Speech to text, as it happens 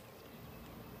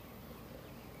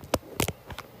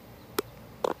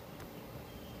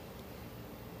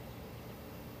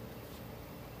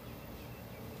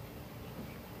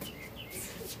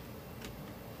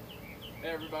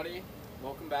everybody,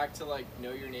 welcome back to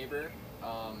Know Your Neighbor.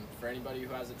 For anybody who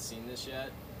hasn't seen this yet,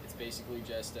 it's basically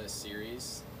just a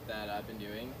series that I've been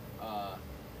doing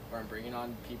where I'm bringing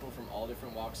on people from all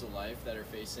different walks of life that are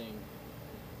facing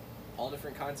all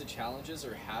different kinds of challenges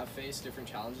or have faced different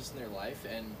challenges in their life,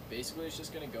 and basically it's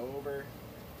just going to go over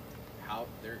how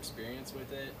their experience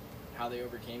with it, how they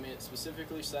overcame it,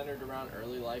 specifically centered around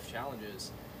early life challenges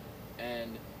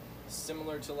and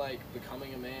similar to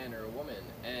becoming a man or a woman.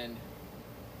 And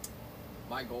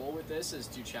my goal with this is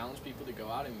to challenge people to go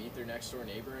out and meet their next door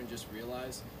neighbor and just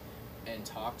realize and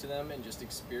talk to them and just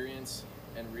experience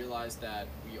and realize that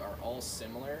we are all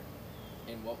similar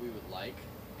in what we would like,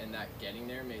 and that getting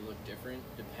there may look different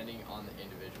depending on the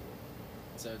individual.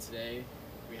 So today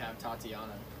we have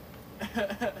Tatiana.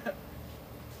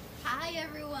 Hi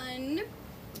everyone,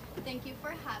 thank you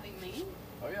for having me.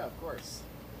 Oh yeah, of course.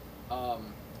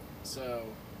 So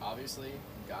obviously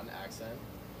you've got an accent.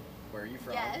 Where are you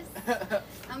from? Yes,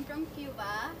 I'm from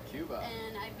Cuba. Cuba.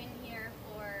 And I've been here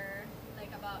for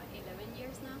about 11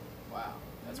 years now. Wow,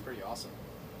 that's pretty awesome.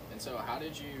 And so how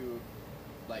did you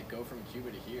go from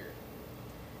Cuba to here?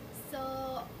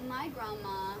 So my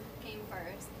grandma came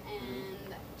first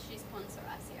and she sponsored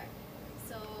us here.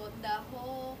 So the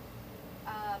whole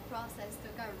process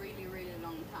took a really, really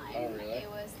long time. Oh, really? It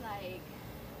was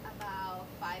about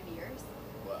 5 years.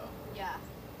 Whoa. Yeah,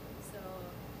 so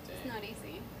Dang. it's not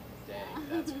easy. Dang,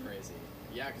 Yeah. that's crazy.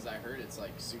 Yeah, because I heard it's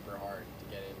super hard to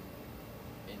get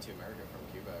into America from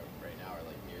Cuba right now, or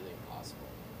nearly impossible.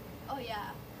 Oh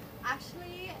yeah,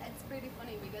 actually it's pretty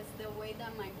funny because the way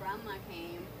that my grandma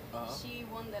came, she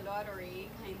won the lottery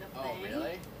kind of thing. Oh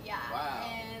really? Yeah. Wow.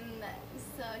 And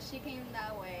so she came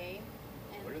that way.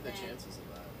 And What are the then- chances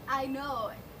of that? I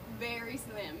know, very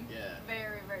slim. Yeah.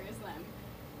 Very, very slim.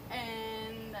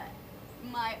 And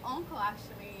my uncle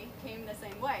actually came the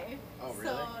same way. Oh, really?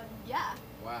 So yeah.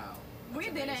 Wow. We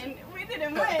That's amazing.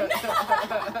 didn't win.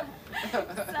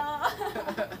 So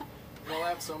We'll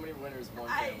have so many winners, one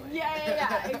family.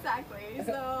 yeah, exactly.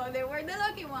 So they were the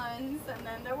lucky ones, and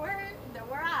then there were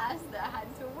us that had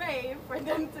to wait for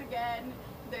them to get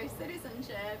their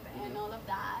citizenship and all of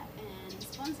that, and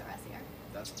sponsor us here.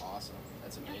 That's awesome.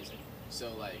 That's amazing.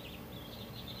 So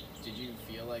did you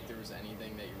feel like there was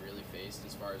anything that you really faced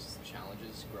as far as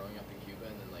challenges growing up in Cuba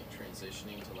and then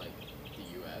transitioning to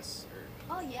the U.S.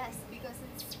 or? Oh yes, because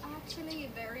it's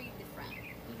actually very different.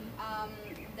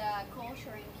 The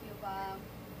culture in Cuba,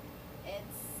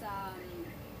 it's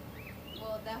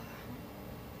well,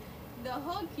 the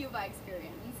whole Cuba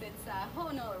experience, it's a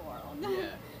whole nother world.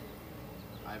 Yeah,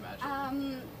 I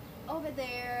imagine. Over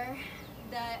there,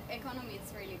 the economy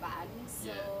is really bad,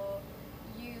 so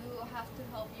you have to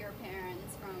help your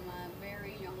parents from a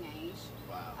very young age.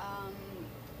 Wow.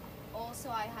 Also,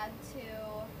 I had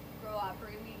to grow up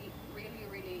really, really,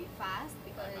 really fast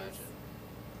because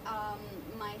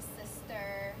my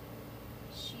sister,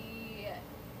 she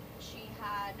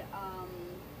had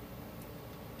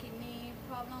kidney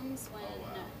problems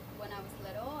when I was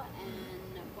little,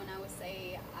 and when I was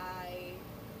 8, I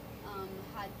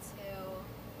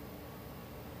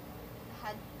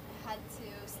had to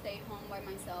stay home by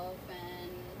myself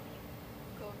and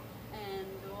cook and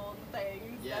do all the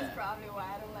things. Yeah. That's probably why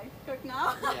I don't like to cook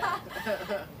now.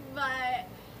 Yeah. But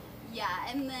yeah,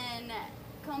 and then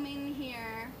coming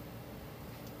here,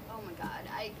 oh my god,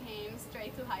 I came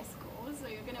straight to high school, so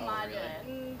you can imagine.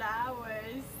 Really? That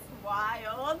was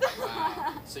wild.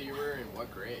 Wow. So you were in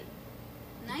what grade?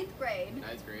 9th grade.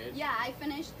 9th grade? Yeah, I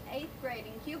finished 8th grade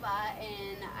in Cuba,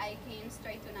 and I came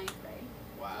straight to 9th grade.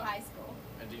 Wow. To high school.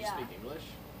 And did you Yeah. speak English?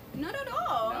 Not at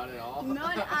all. Not at all?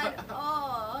 Not at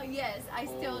all. Yes, I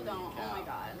still Holy don't. cow. Oh my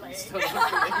god. You still don't speak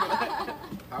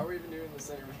English? How are we even doing this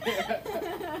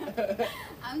interview?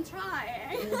 I'm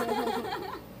trying.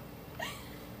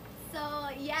 So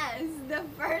yes, the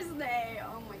first day,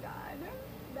 oh my god,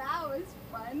 that was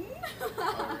fun.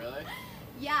 Oh really?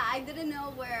 Yeah, I didn't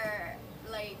know where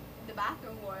the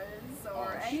bathroom was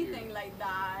or Oh, anything shoot. like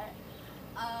that.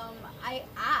 I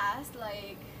asked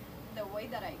the way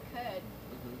that I could,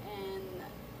 and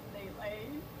they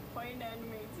pointed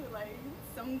me to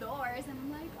some doors, and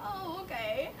I'm like, oh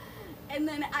okay. And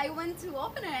then I went to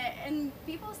open it, and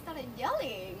people started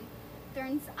yelling.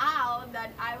 Turns out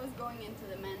that I was going into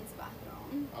the men's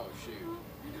bathroom. Oh shoot.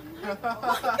 And I'm like, oh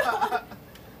my god.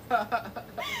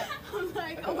 I'm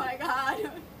like, oh my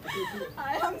god.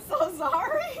 I am so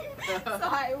sorry. So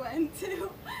I went to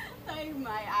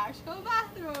my actual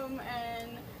bathroom,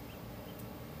 and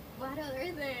what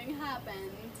other thing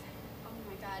happened? Oh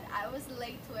my god, I was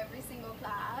late to every single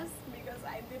class because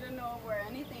I didn't know where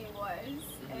anything was.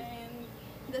 And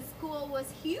the school was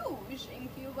huge. In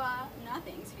Cuba,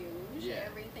 nothing's huge. Yeah.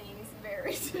 Everything's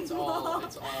very It's small. all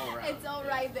around. It's all yeah.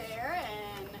 right there,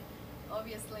 and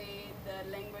obviously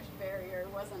the language barrier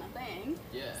wasn't a thing.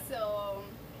 Yeah. So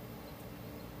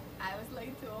I was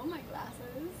late to all my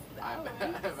classes. I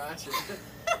That was- imagine.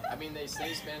 I mean, they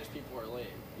say Spanish people are late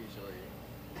usually.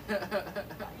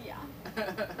 yeah.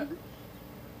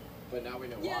 But now we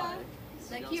know Yeah. why.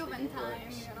 So The you don't speak Cuban time,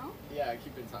 English. you know? Yeah,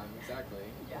 Cuban time, exactly.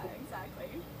 Yeah,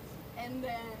 exactly. And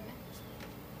then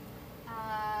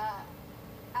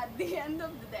at the end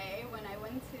of the day, when I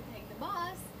went to take the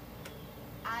bus,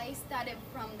 I started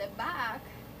from the back,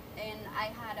 and I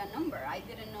had a number. I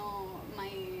didn't know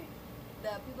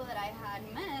the people that I had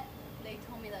met. They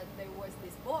told me that there was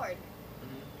this board,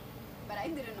 Mhm. but I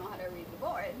didn't know how to read the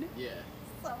board. Yeah.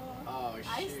 So Oh,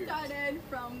 I shoot. started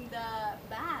from the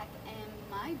back, and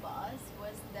my bus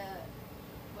was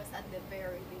at the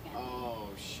very beginning. Oh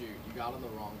shoot! You got on the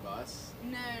wrong bus.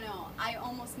 No, I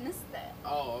almost missed it.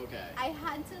 Oh, okay. I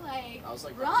had to I was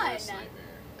like, run. worst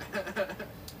nightmare.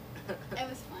 It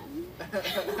was fun.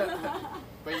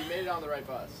 But you made it on the right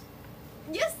bus.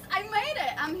 Yes, I made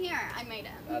it. I'm here. I made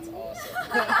it. That's awesome.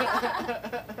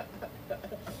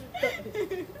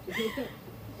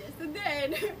 Yes, it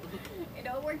did. It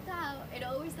all worked out. It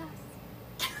always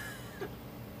does.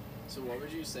 So what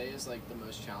would you say is like the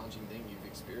most challenging thing you've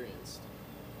experienced?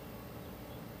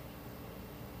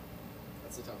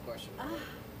 That's a tough question. Ah,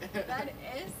 right? that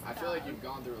is I feel like tough. you've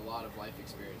gone through a lot of life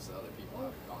experience that other people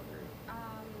haven't gone through.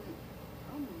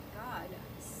 Oh my god.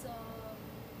 So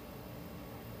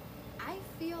I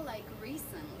feel like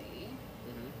recently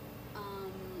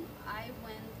Mm-hmm. I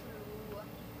went through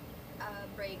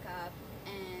a breakup,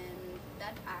 and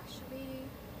that actually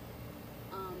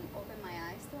opened my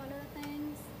eyes to a lot of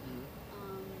things.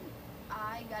 Mm-hmm.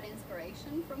 I got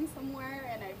inspiration from somewhere,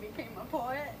 and I became a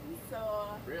poet. So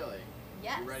Really?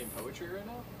 yes, You're writing poetry right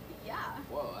now? yeah,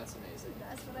 Whoa, that's amazing.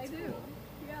 that's what That's I do. cool.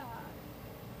 Yeah,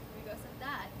 because of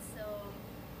that.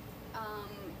 So,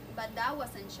 but that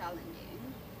wasn't challenging.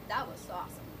 That was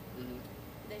awesome. Mm-hmm.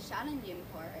 The challenging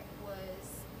part was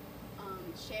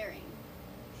sharing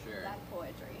Sure. that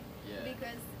poetry. Yeah.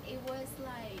 Because it was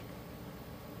like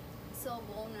so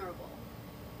vulnerable,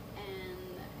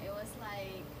 and it was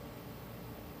like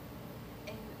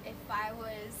if I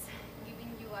was giving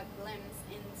you a glimpse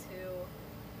into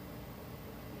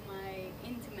my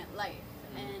intimate life.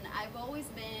 Mhm. And I've always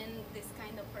been this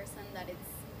kind of person that it's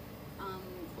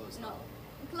Closed no, off.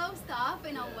 closed off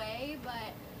in Yeah. a way,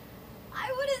 but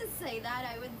I wouldn't say that.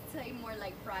 I would say more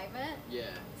like private. Yeah,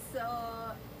 So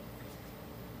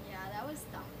yeah, that was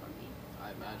tough for me.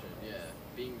 I imagine. Yeah,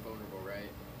 being vulnerable, right?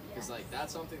 Because Yes. like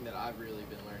that's something that I've really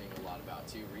been learning a lot about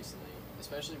too recently,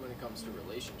 especially when it comes to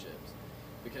relationships,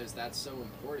 because that's so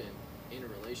important in a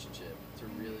relationship to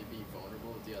really be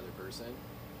vulnerable with the other person,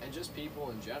 and just people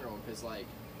in general. Because like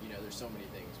there's so many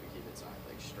things we keep inside,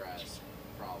 like stress,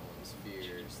 problems,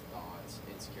 fears, thoughts,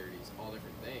 insecurities, all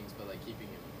different things. But like keeping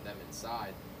them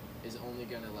inside is only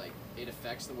gonna it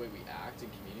affects the way we act and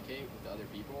communicate with other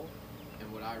people.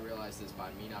 And what I realized is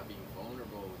by me not being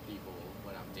vulnerable with people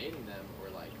when I'm dating them or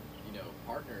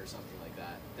partner or something like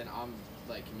that, then I'm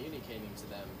communicating to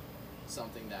them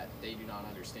something that they do not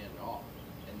understand at all,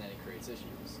 and then it creates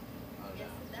issues. I don't Yes,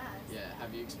 know. it does. Yeah.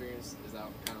 Have you experienced? Is that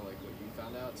kind of like what you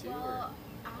found out too? Well,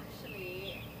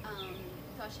 actually,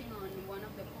 touching on one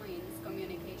of the points,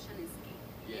 communication is key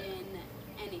Yeah. in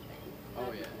anything. Oh,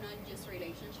 Not, yeah. not just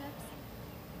relationships.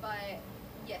 But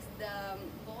yes, the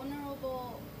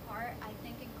vulnerable part, I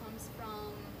think it comes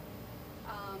from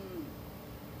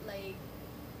like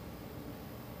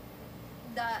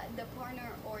the partner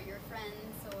or your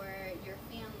friends or your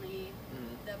family,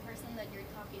 Mhm. the person that you're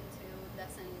talking to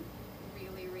doesn't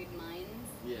really read minds.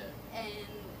 Yeah. And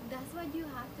that's what you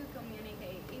have to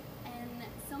communicate. And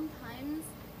sometimes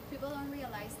people don't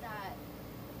realize that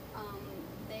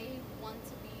they want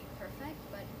to be perfect,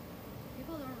 but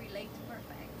people don't relate to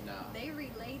perfect. No. They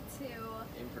relate to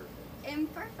Imperfect.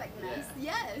 imperfectness.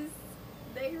 Yeah. Yes.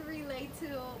 They relate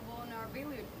to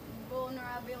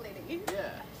vulnerability.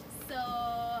 Yeah.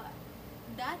 So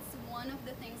that's one of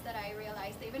the things that I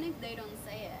realized, even if they don't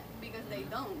say it, because they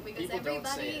don't, because People don't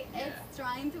say everybody it, yeah. is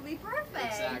trying to be perfect.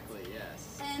 Exactly.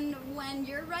 Yes. And when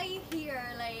you're right here,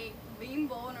 being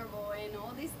vulnerable and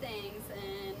all these things,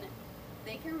 and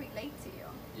they can relate to you,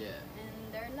 Yeah.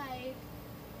 and they're like,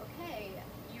 okay,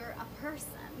 you're a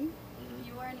person. Mhm.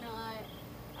 You are not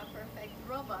a perfect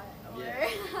robot. Or Yeah,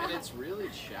 and it's really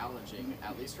challenging,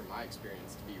 at least from my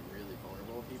experience, to be really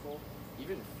vulnerable with people,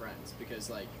 even friends,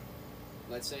 because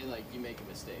let's say you make a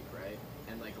mistake, right?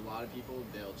 And like a lot of people,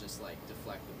 they'll just like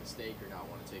deflect the mistake or not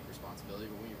want to take responsibility.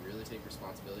 But when you really take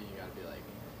responsibility, you got to be like,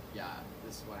 yeah,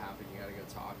 this is what happened. You got to go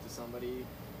talk to somebody,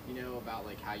 you know, about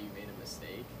like how you made a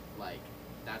mistake. Like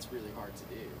that's really hard to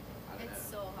do. I don't know.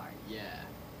 It's so hard. Yeah,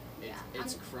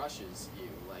 it crushes you.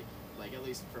 Like at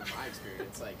least from my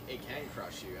experience, like it can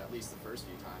crush you at least the first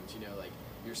few times. You know, like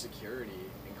your security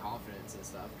and confidence and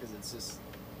stuff, because it's just.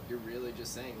 You're really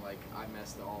just saying, like, I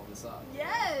messed all this up.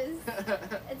 Yes.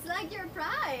 It's like your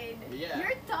pride. Yeah.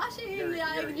 You're touching,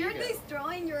 you're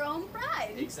destroying your own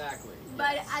pride. Exactly.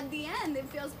 But yes. at the end, it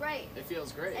feels great. It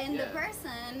feels great. And yeah. the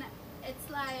person, it's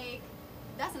like,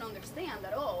 doesn't understand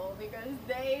at all because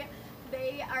they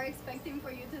are expecting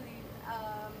for you to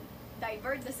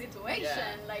divert the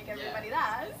situation like everybody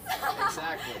does.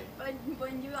 Exactly. But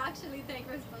when you actually take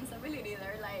responsibility,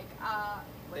 they're like,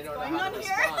 they what's don't going know how on to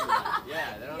here? respond to that.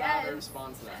 Yeah, they don't know how to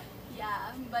respond to that.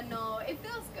 Yeah, but no, it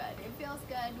feels good. It feels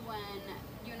good when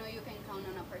you know you can count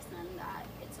on a person that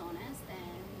it's honest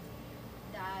and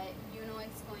that you know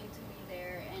it's going to be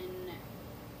there and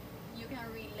you can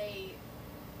relate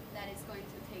that it's going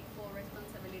to take full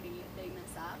responsibility if they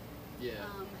mess up. Yeah.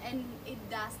 And it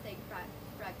does take practice.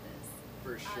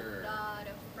 For sure. A lot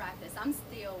of practice. I'm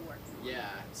still working on it.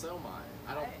 Yeah, so am I.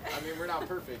 I mean, we're not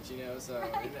perfect, you know, so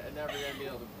we're never going to be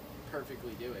able to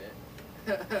perfectly do it.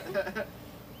 But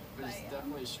just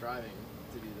definitely striving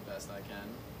to do the best I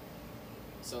can.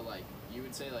 So, like, you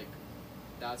would say, like,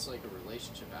 that's, like, a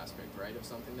relationship aspect, right? Of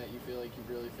something that you feel like you've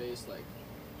really faced, like,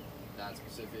 that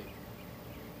specific,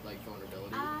 like,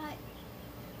 vulnerability?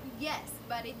 Yes,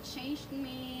 but it changed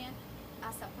me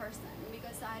as a person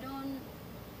because I don't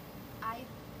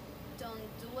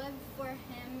do it for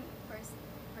him per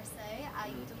se. I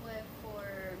do it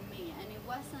for me, and it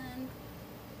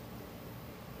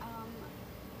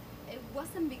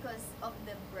wasn't because of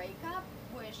the breakup,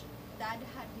 which that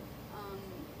had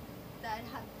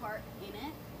part in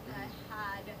it. That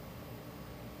had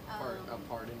a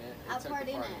part in it. A part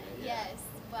in it, yeah. yes,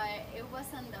 but it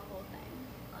wasn't the whole thing.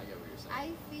 I get what you're saying.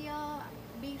 I feel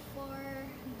before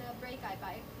the breakup,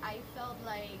 I felt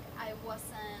like I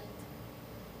wasn't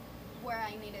where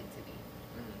I needed to be.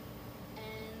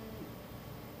 And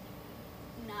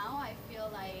now I feel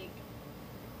like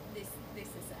this is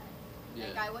it. Yeah.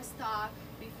 Like I was stuck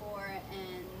before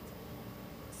and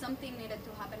something needed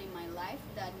to happen in my life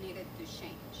that needed to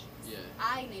change. Yeah.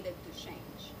 I needed to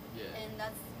change. Yeah. And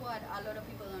that's what a lot of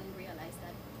people don't realize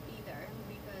that either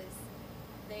because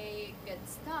they get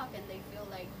stuck and they feel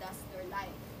like that's their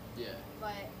life. Yeah.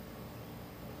 But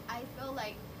I feel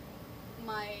like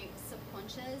my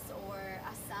subconscious or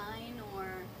a sign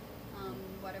or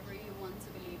whatever you want to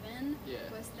believe in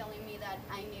was telling me that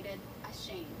I needed a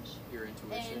change. Your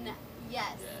intuition. And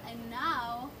yes, and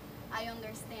now I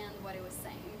understand what it was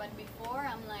saying. But before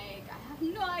I'm like, I have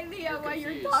no idea what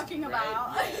you're talking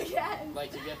about. Right? Yes.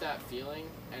 Like you get that feeling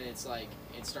and it's like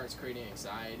it starts creating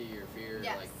anxiety or fear,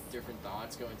 like different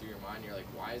thoughts going through your mind. You're like,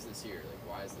 why is this here? Like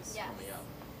why is this coming up?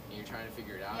 And you're trying to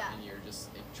figure it out and you're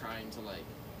just trying to like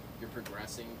you're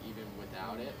progressing even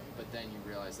without it, but then you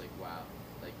realize like wow,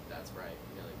 like that's right,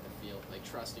 you know, like the feel, like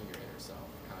trusting your inner self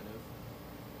kind of,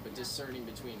 but discerning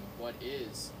between what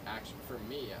is actually, for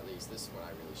me at least, this is what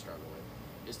I really struggle with,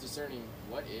 is discerning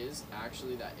what is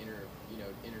actually that inner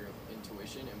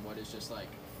intuition and what is just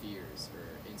like fears or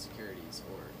insecurities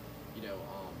or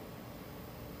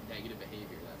negative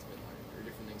behavior that's been learned or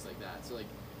different things like that. So like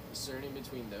discerning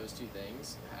between those two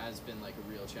things has been like a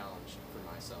real challenge for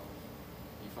myself.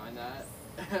 You find that?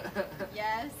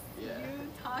 Yes. Yeah. You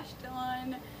touched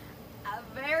on a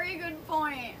very good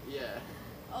point. Yeah.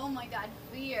 Oh my God,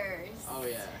 fears. Oh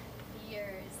yeah.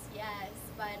 Fears, yes.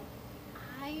 But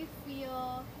I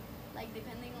feel like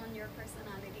depending on your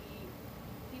personality,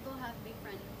 people have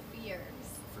different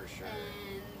fears. For sure.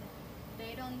 And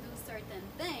they don't do certain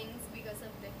things because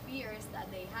of the fears that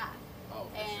they have. Oh,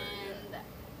 for sure. And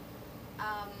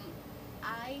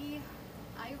I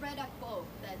read a quote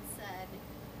that said,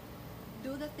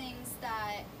 do the things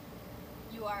that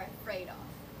you are afraid of.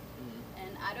 Mm-hmm.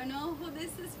 And I don't know who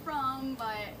this is from,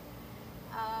 but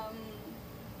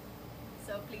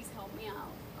so please help me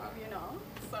out,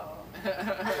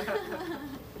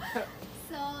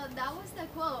 So that was the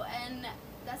quote, and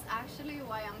that's actually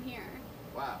why I'm here.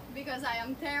 Wow. Because I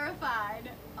am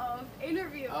terrified of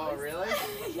interviews. Oh, really?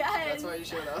 Yes. That's why you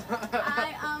showed up.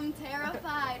 I am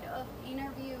terrified of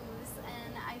interviews,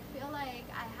 and I feel like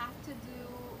I have to do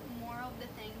more of the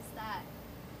things that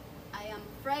I am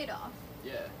afraid of.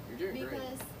 Yeah, you're doing great.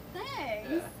 Because thanks.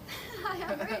 Yeah. I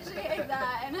appreciate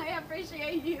that, and I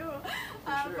appreciate you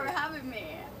for having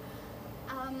me.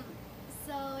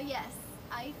 So yes,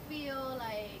 I feel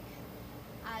like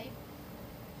I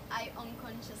I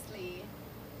unconsciously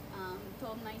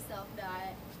told myself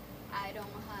that I don't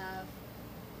have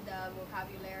the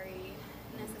vocabulary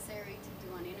necessary to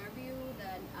do an interview,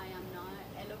 that I am not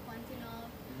eloquent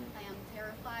enough. I am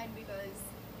terrified because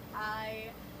I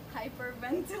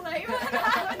hyperventilate when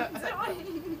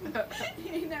I'm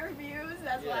doing interviews.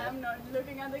 That's why Yeah. I'm not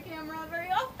looking at the camera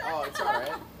very often. Oh, it's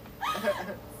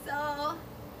alright. So,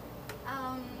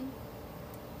 um,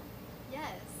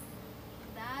 yes,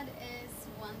 that is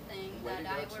one thing Way that to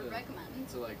I go would recommend.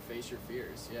 to like face your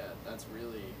fears. Yeah, that's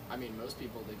really. I mean, most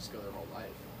people they just go their whole life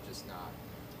just not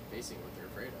facing what they're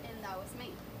afraid of. And that was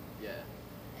me. Yeah.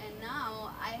 And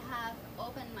now I have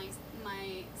opened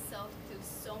myself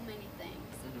to so many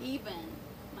things, even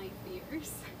my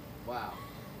fears. Wow.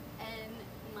 And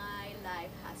my life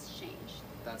has changed.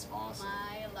 That's awesome.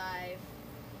 My life,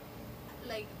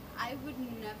 like, I would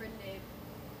never live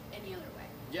any other way.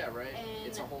 Yeah, right. And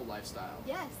It's a whole lifestyle.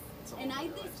 Yes. It's a And whole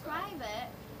I other describe it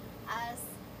as,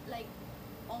 like,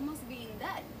 almost being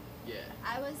dead. Yeah.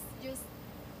 I was just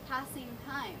passing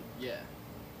time. Yeah.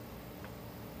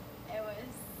 It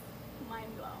was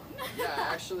mind blown. Yeah,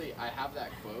 actually, I have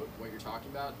that quote. What you're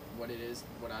talking about, what it is,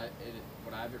 what I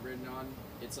have it written on.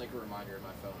 It's like a reminder in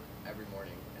my phone every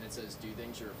morning, and it says, "Do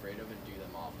things you're afraid of and do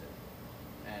them often."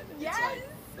 And Yes!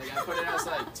 it's like I put it as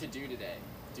like to do today.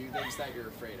 Do things that you're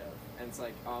afraid of, and it's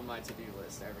like on my to do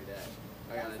list every day.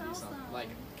 I gotta That's do something awesome. like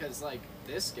because like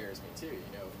this scares me too.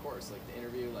 You know, of course, like the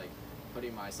interview, like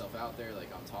putting myself out there, like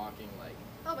I'm talking, like.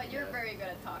 Oh, but you're Yeah. very good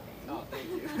at talking. Oh,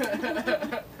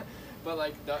 thank you. But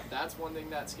like that's one thing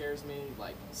that scares me.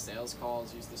 Like sales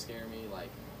calls used to scare me. Like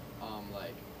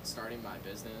starting my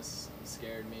business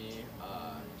scared me.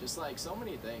 Just like so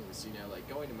many things. You know, like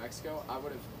going to Mexico. I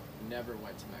would have never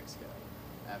went to Mexico,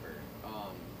 ever.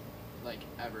 Like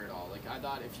ever at all. Like I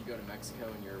thought if you go to Mexico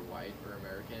and you're white or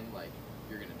American, like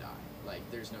you're gonna die. Like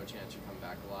there's no chance you come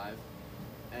back alive.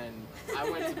 And I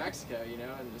went to Mexico, you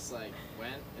know, and just like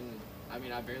went and. I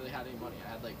mean, I barely had any money.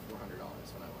 I had like $400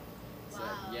 when I went. So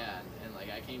Wow. yeah, and like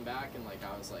I came back and like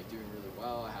I was like doing really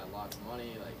well. I had lots of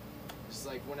money. Like just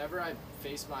like whenever I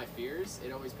face my fears,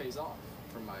 it always pays off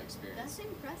from my experience. That's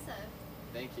impressive.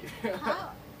 Thank you.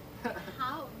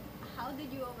 How how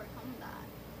did you overcome that?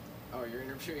 Oh, you're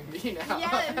interviewing me now.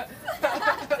 Yes,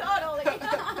 totally.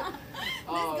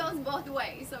 Um, This goes both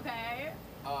ways, okay?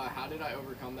 How did I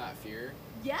overcome that fear?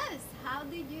 Yes. How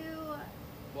did you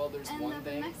Well, there's end one up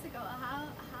thing. in Mexico? How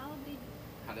did?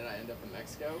 How did I end up in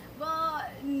Mexico? Well,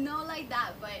 not like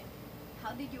that, but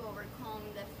how did you overcome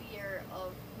the fear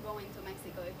of going to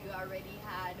Mexico if you already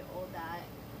had all that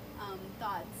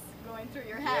thoughts going through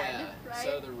your head, Yeah. right?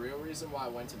 So the real reason why I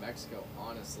went to Mexico,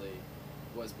 honestly,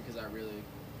 was because I really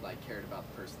like cared about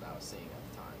the person that I was seeing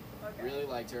at the time. Okay. Really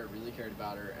liked her, really cared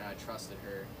about her, and I trusted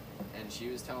her. And she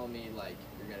was telling me like,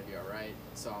 "You're gonna be all right."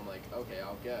 So I'm like, "Okay,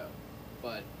 I'll go."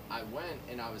 But I went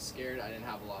and I was scared. I didn't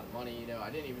have a lot of money. You know,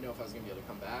 I didn't even know if I was gonna be able to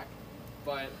come back.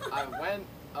 But I went.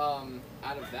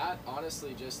 Out of that,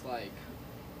 honestly, just like,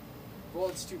 well,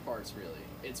 it's two parts really.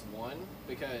 It's one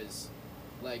because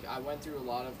like I went through a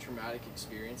lot of traumatic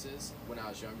experiences when I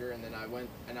was younger, and then I went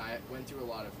through a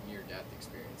lot of near death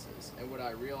experiences. And what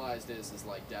I realized is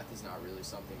like death is not really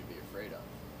something to be afraid of.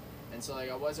 And so like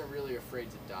I wasn't really afraid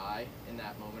to die in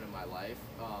that moment of my life.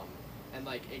 And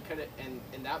like it could, and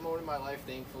in that moment of my life,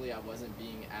 thankfully I wasn't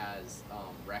being as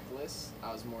reckless.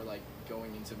 I was more like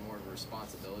going into more of a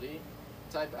responsibility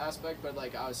type aspect, but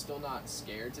like I was still not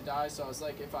scared to die. So I was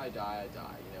like, if I die, I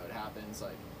die. You know, it happens.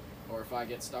 Like, or if I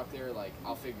get stuck there, like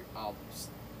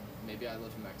maybe I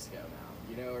live in Mexico now,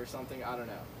 you know, or something. I don't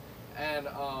know. And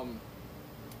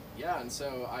yeah, and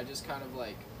so I just kind of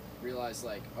like realized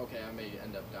like, okay, I may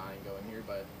end up dying going here,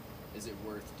 but is it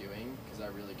worth doing? Because I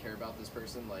really care about this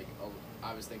person. Like,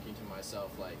 I was thinking to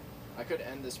myself, like, I could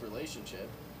end this relationship,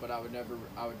 but I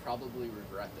would probably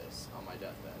regret this on my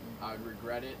deathbed. I would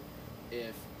regret it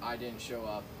if I didn't show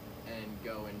up and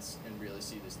go and really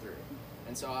see this through.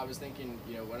 And so I was thinking,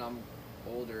 you know, when I'm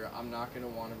older, I'm not going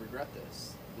to want to regret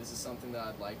this. This is something that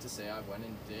I'd like to say I went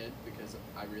and did because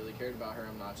I really cared about her.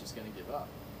 I'm not just going to give up.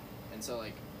 And so,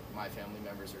 like, my family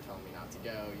members are telling me not to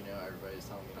go, you know, everybody's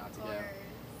telling me not to go.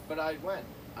 But I went,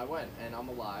 and I'm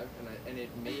alive, and it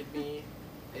made me,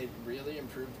 it really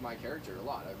improved my character a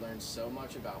lot. I've learned so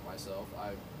much about myself.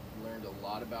 I've learned a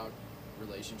lot about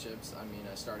relationships. I mean,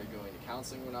 I started going to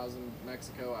counseling when I was in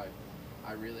Mexico.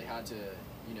 I really had to,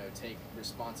 you know, take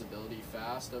responsibility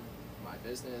fast of my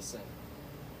business and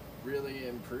really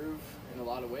improve in a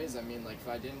lot of ways. I mean, like, if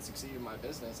I didn't succeed in my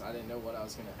business, I didn't know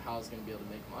how I was gonna be able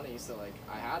to make money. So like,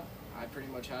 I pretty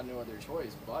much had no other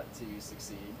choice but to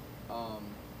succeed.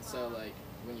 So like,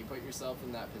 when you put yourself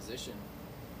in that position,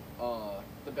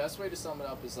 the best way to sum it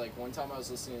up is like one time I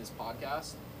was listening to this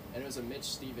podcast, and it was a Mitch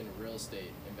Stephen real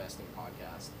estate investing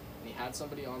podcast, and he had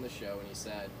somebody on the show, and he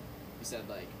said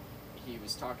like he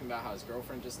was talking about how his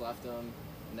girlfriend just left him,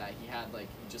 and that he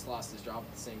just lost his job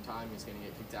at the same time. He was going to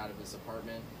get kicked out of his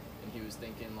apartment, and he was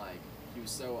thinking like he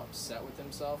was so upset with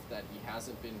himself that he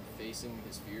hasn't been facing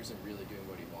his fears and really doing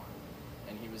what he wanted.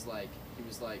 And he was like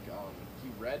he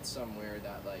read somewhere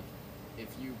that like if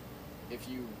you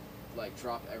like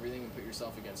drop everything and put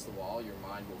yourself against the wall, your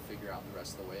mind will figure out the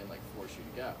rest of the way and like force you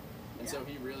to go. And so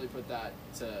he really put that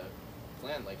to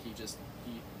plan. Like he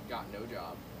got no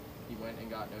job. He went and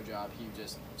got no job. He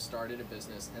just started a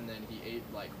business, and then he ate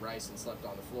like rice and slept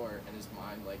on the floor, and his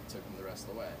mind like took him the rest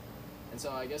of the way. And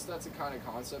so I guess that's a kind of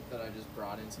concept that I just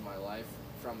brought into my life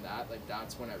from that. Like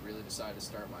that's when I really decided to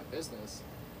start my business.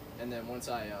 And then once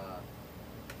I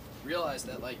realized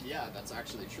that like, yeah, that's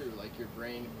actually true. Like your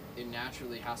brain, it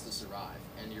naturally has to survive,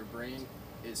 and your brain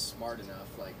is smart enough.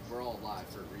 Like we're all alive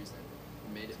for a reason.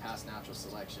 We made it past natural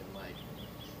selection. Like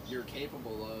you're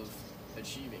capable of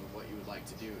achieving what you would like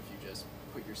to do if you just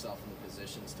put yourself in the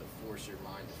positions to force your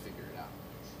mind to figure it out.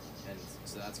 And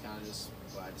so that's kind of just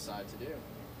what I decided to do,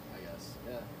 I guess.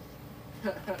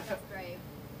 Yeah. That's brave.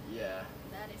 Yeah.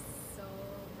 That is so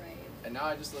brave. And now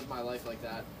I just live my life like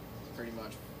that pretty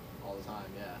much all the time,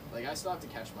 yeah. Like I still have to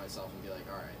catch myself and be like,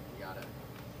 all right, you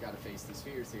gotta face these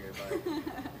fears here,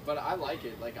 but I like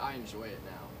it. Like I enjoy it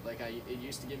now. Like it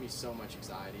used to give me so much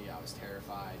anxiety. I was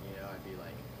terrified, you know. I'd be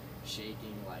like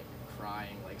shaking, like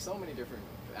crying, like so many different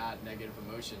bad negative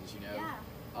emotions, you know.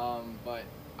 Yeah. But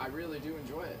I really do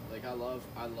enjoy it. Like I love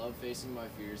facing my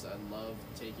fears. I love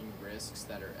taking risks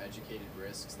that are educated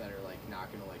risks that are like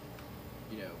not gonna like,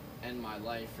 you know, end my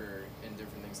life or and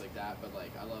different things like that. But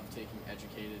like I love taking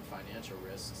educated financial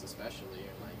risks, especially,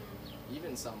 and like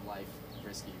even some life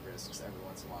risky risks every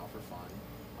once in a while for fun.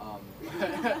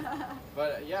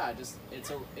 But yeah, just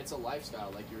it's a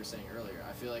lifestyle, like you were saying earlier.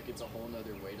 I feel like it's a whole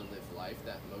nother way to live life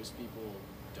that most people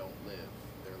don't live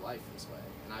their life this way,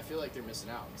 and I feel like they're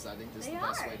missing out because I think this is the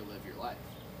best way to live your life.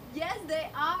 Yes, they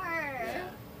are. Yeah.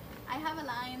 I have a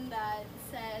line that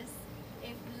says,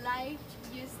 "If life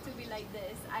used to be like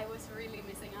this, I was really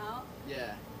missing out."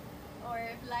 Yeah. Or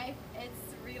if life is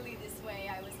really this way,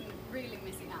 I was really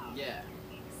missing out. Yeah.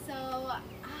 So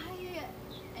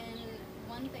and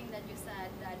one thing that you said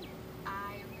that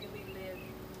I really live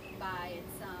by,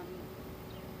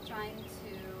 it's trying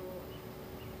to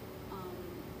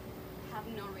have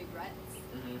no regrets.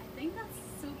 Mm-hmm. I think that's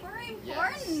super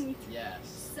important.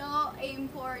 Yes. So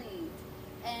important.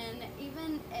 And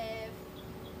even if,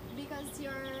 because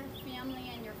your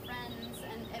family and your friends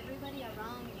and everybody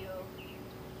around you,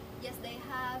 yes, they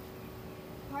have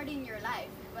part in your life,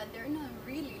 but they're not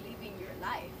really living your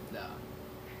life. No.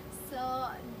 So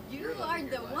you are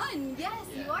the one, yes,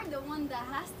 Yeah. you are the one that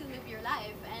has to live your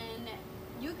life, and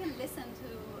you can listen to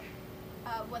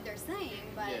what they're saying,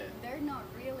 but Yeah. they're not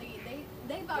really, they've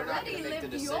They're not already gonna make the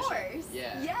lived decision. yours.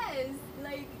 Yeah. Yes,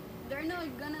 like they're not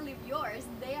gonna live yours,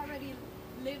 they already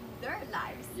lived their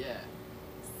lives. Yeah.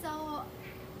 So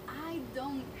I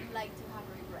don't like to have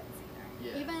regrets either.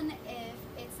 Yeah. Even if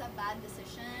it's a bad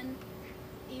decision,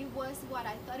 it was what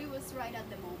I thought it was right at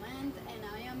the moment, and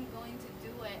I am going to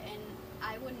do it, and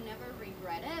I would never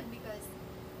regret it because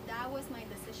that was my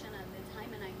decision at the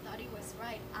time, and I thought it was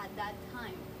right at that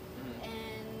time. Mm-hmm.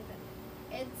 And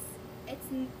it's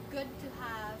good to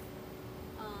have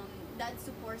that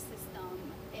support system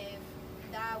if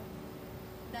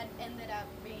that ended up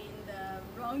being the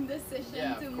wrong decision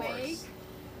Yeah, to of make. course.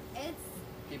 It's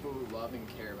People who love and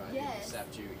care about you, Yes.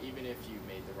 accept you, even if you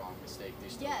made the wrong mistake, they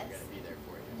still Yes. are going to be there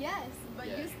for you. yes, but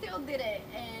Yeah. you still did it,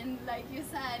 and like you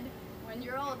said, when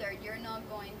you're older, you're not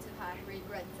going to have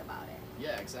regrets about it.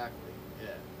 Yeah, exactly.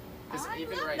 Yeah. Because I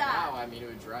even love right that. now, I mean, it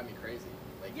would drive me crazy.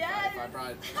 Like, Yes. I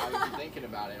would be thinking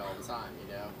about it all the time,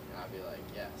 you know? And I'd be like,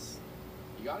 yes.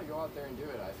 You got to go out there and do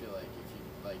it. I feel like if you,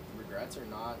 like, regrets are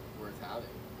not worth having.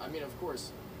 I mean, of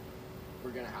course,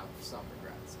 we're going to have some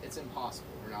regrets. It's impossible.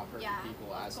 We're not perfect Yeah,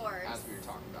 people, of as course. we were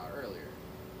talking about earlier.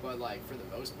 But, like, for the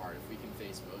most part, if we can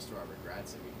face most of our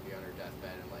regrets and we can be on our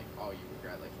deathbed and, like, oh, you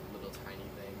regret, like, little tiny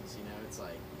things, you know? It's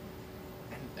like,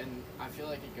 and I feel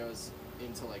like it goes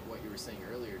into, like, what you were saying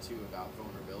earlier, too, about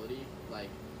vulnerability. Like,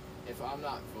 if I'm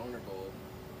not vulnerable,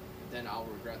 then I'll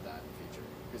regret that in the future.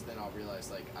 Because then I'll realize,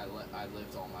 like, I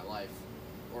lived all my life.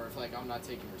 Or if, like, I'm not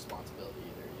taking responsibility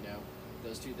either, you know?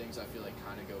 Those two things I feel like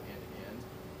kind of go hand in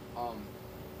hand.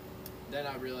 Then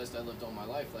I realized I lived all my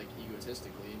life, like,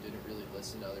 egotistically and didn't really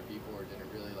listen to other people or didn't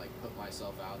really, like, put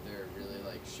myself out there, really,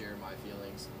 like, share my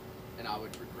feelings. And I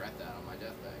would regret that on my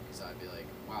deathbed because I'd be like,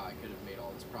 wow, I could have made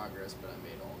all this progress, but I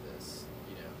made all this,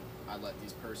 I let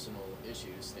these personal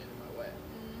issues stand in my way.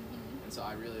 Mm-hmm. And so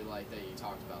I really like that you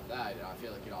talked about that, and I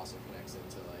feel like it also connects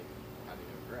into like having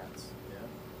no regrets. Yeah.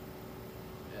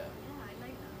 Yeah, I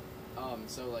like that.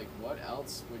 So like, what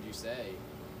else would you say,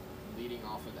 leading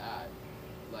off of that,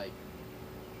 like,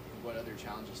 what other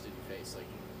challenges did you face?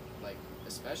 Like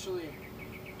especially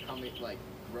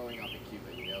growing up in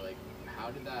Cuba, like, how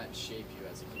did that shape you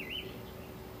as a human being?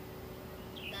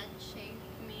 That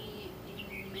shaped me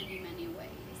in many, many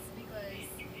ways because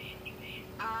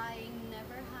I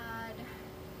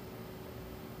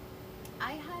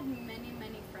had many,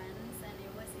 many friends, and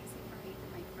it was easy for me to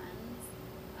make friends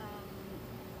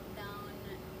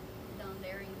down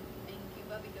there in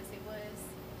Cuba because it was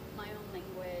my own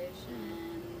language,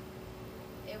 and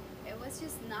it was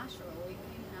just natural. It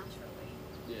came naturally.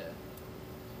 Yeah.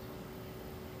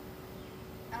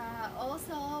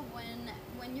 Also,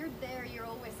 when you're there, you're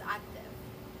always active.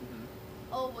 Mm-hmm.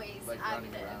 Always like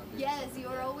active. Running around. Yes,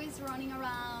 you're always running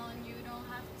around. You don't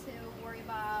have to worry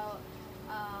about.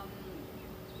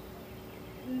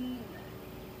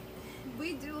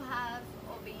 We do have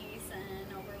obese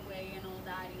and overweight and all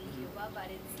that in Cuba, but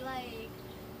it's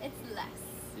less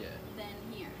than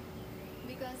here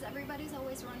because everybody's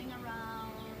always running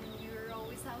around. You're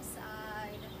always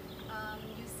outside.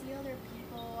 You see other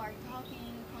people are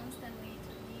talking constantly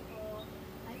to people.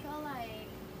 I felt like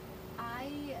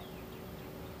I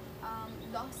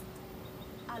lost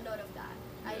a lot of that.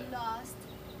 Yeah. I lost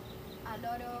a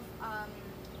lot of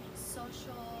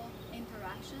social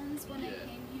interactions when I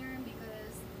came here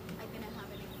because I didn't have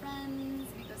any friends,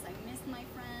 because I missed my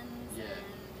friends, and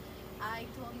I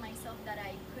told myself that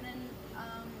I couldn't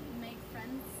make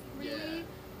friends really.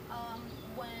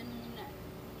 When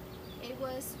it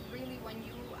was really when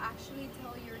you actually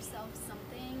tell yourself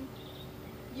something,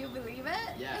 you believe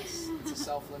it. Yes, it's a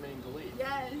self-limiting belief.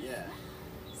 Yes. Yeah.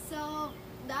 So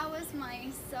that was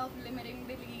my self-limiting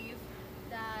belief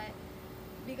that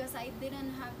because I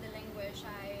didn't have the language,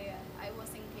 I was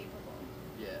incapable.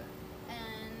 Yeah.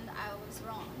 And I was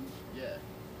wrong. Yeah.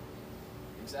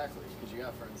 Exactly, because you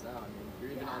got friends now. I mean,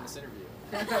 you're even on this interview.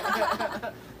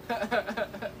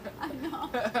 I know.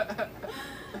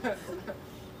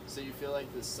 So you feel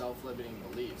like the self-limiting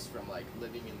beliefs from like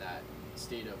living in that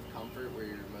state of comfort where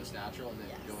you're most natural and then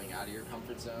going out of your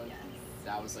comfort zone,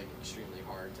 that was like extremely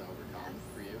hard to overcome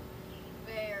for you?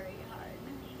 Very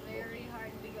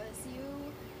hard because you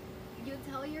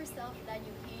tell yourself that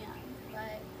you can,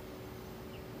 but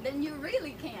then you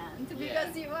really can't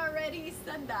because you already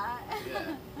said that.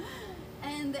 Yeah.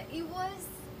 And it was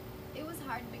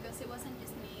hard because it wasn't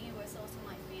just me, it was also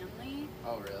my family.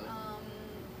 Oh, really?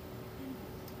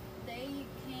 They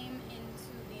came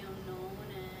into the unknown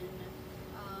and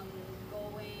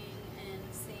going and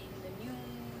seeing the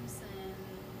news and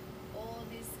all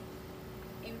this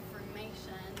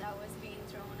information that was being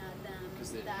thrown at them.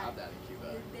 Because they didn't have that in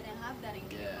Cuba. They didn't have that in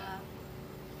Cuba. Yeah.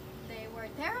 They were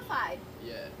terrified.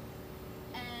 Yeah.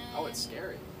 And Oh, it's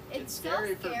scary. It's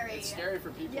scary so scary. It's scary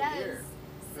for people Yes. here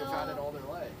who've had it all their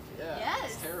life. Yeah.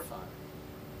 Yes. It's terrifying.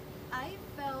 I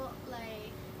felt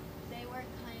like they were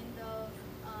kind of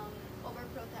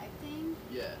overprotecting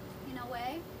Yeah. in a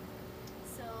way.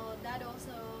 So that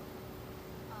also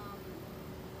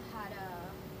had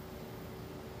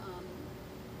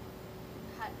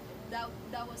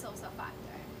that was also a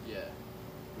factor. Yeah.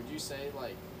 Would you say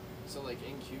like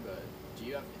in Cuba, do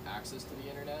you have access to the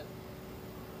internet?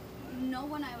 No,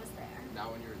 when I was there.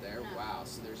 Now when you were there? No. Wow,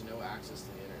 so there's no access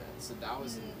to the internet. So that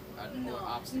was an no.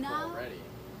 obstacle Now- already.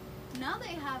 Now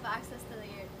they have access to the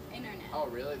internet. Oh,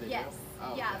 really? They yes. do?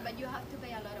 Oh, yeah, okay. but you have to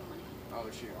pay a lot of money. Oh,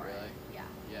 shoot, for really? it. Yeah.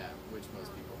 Yeah, which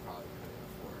most people probably couldn't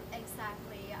afford.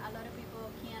 Exactly. A lot of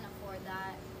people can't afford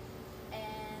that,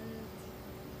 and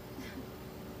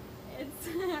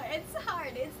it's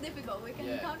hard. It's difficult. We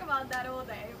can talk about that all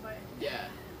day, but Yeah.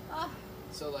 oh,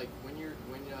 So like when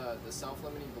the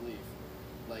self-limiting belief,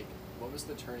 like what was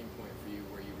the turning point for you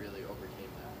where you really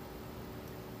overcame that?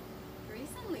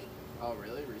 recently. Oh,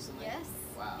 really? Recently? Yes.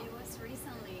 Wow. It was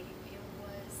recently.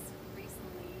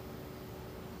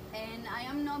 And I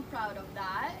am not proud of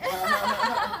that.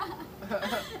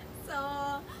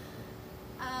 So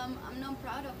I'm not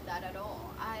proud of that at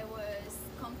all. I was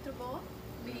comfortable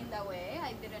being that way.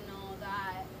 I didn't know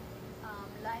that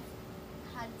life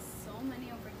had so many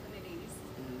opportunities.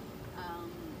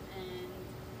 And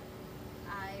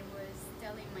I was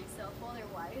telling myself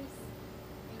otherwise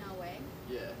in a way.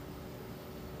 Yeah.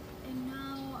 And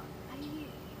now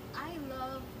I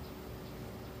love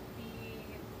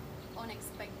the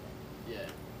unexpected. Yeah.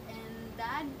 And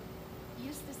that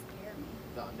used to scare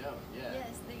The unknown, yeah.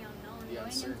 Yes, the unknown. The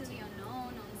Going into uncertainty. the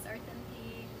unknown,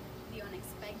 uncertainty, the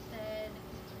unexpected.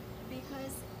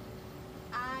 Because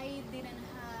I didn't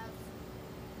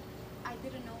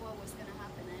know what was gonna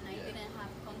happen, and I Yeah. didn't have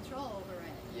control over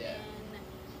it. Yeah. And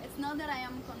it's not that I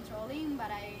am controlling, but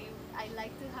I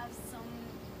like to have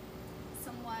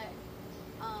somewhat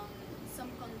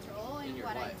some control in your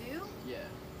what life. I do Yeah.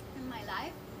 in my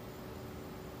life.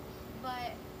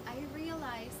 But I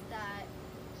realized that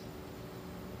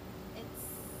it's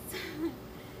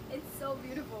it's so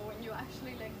beautiful when you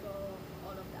actually let go of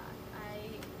all of that. I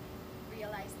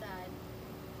realized that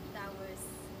that was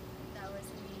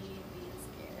me being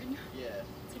scared. Yeah.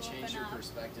 You To change open your up.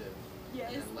 perspective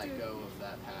Yes, and then let to- go of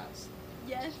that past.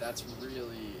 Yes. That's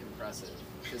really impressive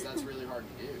because that's really hard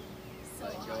to do. So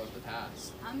Letting go hard. of the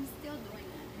past. I'm still doing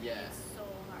it. Yeah. It's so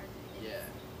hard. Yeah.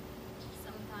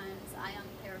 Sometimes I am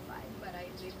terrified, but I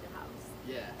leave the house.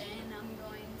 Yeah. And I'm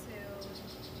going to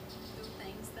do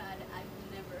things that I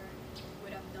never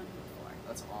would have done before.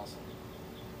 That's awesome.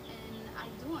 And I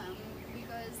do them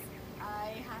because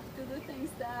I have to do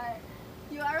things that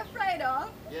you are afraid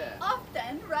of Yeah.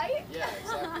 often, right? Yeah,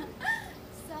 exactly.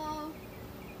 So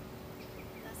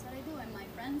that's what I do, and my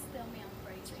friends tell me I'm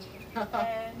crazy,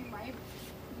 and my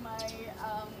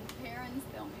parents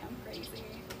tell me I'm crazy.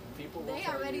 People will They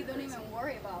tell you already you're don't crazy. even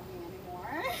worry about me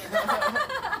anymore.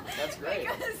 That's great.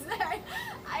 Because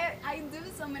I do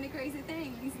so many crazy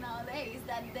things nowadays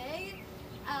that they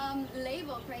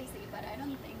label crazy, but I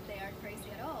don't think they are crazy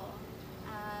at all.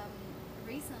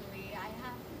 Recently, I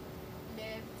have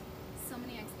lived so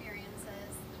many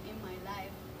experiences in my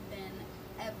life than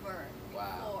ever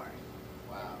Wow. before.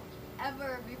 Wow.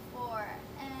 Ever before.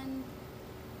 And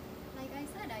like I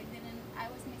said, I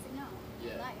was missing out on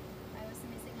Yeah. life. I was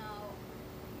missing out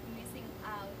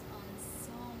on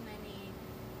so many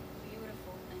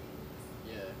beautiful things.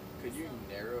 Yeah. Could you So-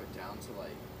 narrow it down to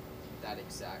like that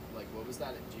exact, like what was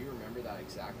that, do you remember that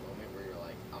exact moment where you're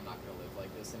like, I'm not gonna live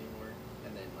like this anymore?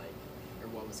 And then like, or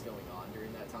what was going on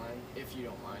during that time? If you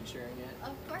don't mind sharing it.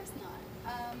 Of course not.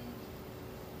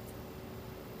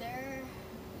 They're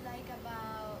like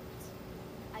about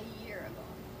a year ago.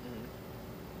 Mm-hmm.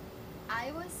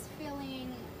 I was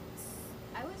feeling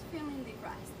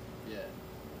depressed. Yeah.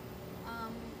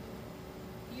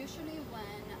 Usually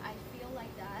when I feel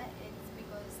like that, it's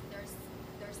because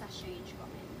there's a change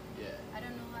coming. Yeah. I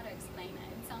don't know how to explain it.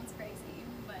 It sounds crazy,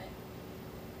 but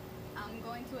I'm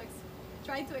going to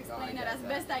try to No, explain it get as that.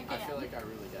 best I can. I feel like I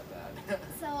really get that.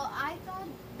 So I thought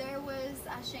there was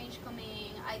a change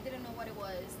coming. I didn't know what it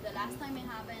was. The last time it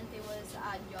happened, it was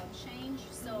a job change.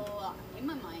 So in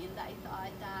my mind, I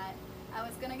thought that I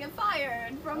was gonna get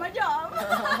fired from a job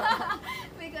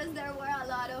because there were a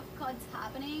lot of cuts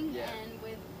happening, Yeah. and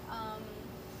with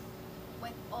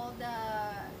all the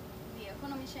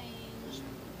economy change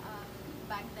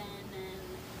back then, and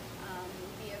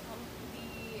the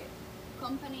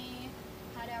company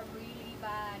had a really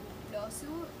bad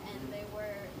lawsuit, and they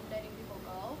were letting people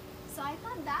go. So I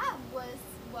thought that was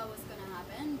what was gonna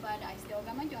happen, but I still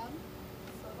got my job,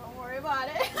 so don't worry about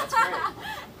it. That's great.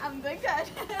 I'm doing good.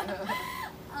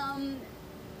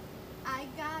 I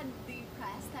got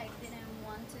depressed. I didn't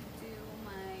want to do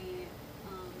my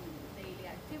daily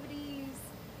activities,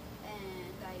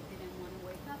 and I didn't want to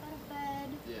wake up out of bed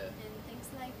Yeah. and things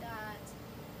like that.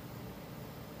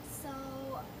 So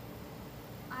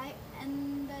I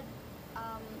ended,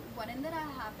 what ended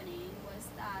up happening was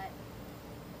that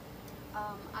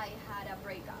I had a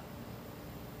breakup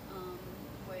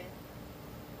with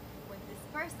this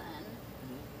person.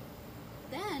 Mm-hmm.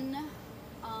 Then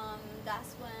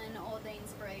that's when all the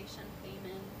inspiration came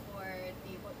in for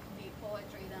the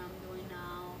poetry that I'm doing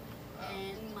now. Wow.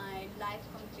 And my life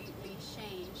completely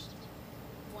changed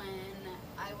when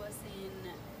I was in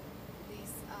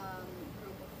this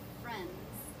group of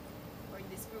friends, or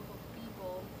this group of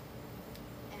people,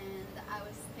 and I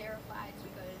was terrified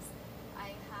because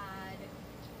I had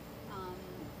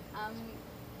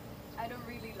I don't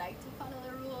really like to follow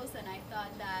the rules, and I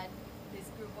thought that this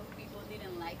group of people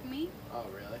didn't like me Oh,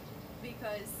 really?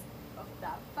 because of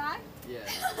that fact. Yeah.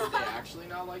 Did they actually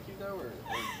not like you though, or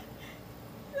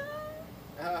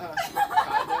kind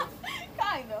of?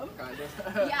 Kind of. Kind of?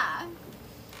 Yeah.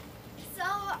 So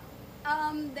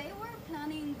they were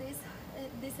planning this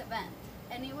event,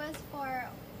 and it was for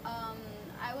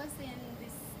I was in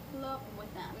this club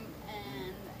with them,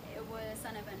 and it was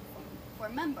an event for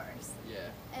members. Yeah.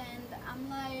 And I'm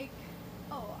like,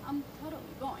 oh, I'm totally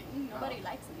going. Nobody Oh.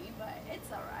 likes me, but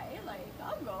it's alright. Like,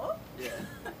 I'll go. Yeah.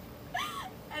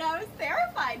 And I was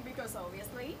terrified because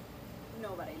obviously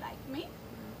nobody liked me.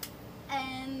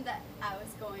 And I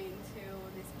was going to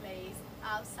this place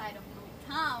outside of my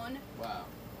town. Wow.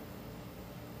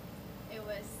 It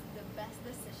was the best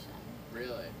decision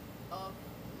Really? of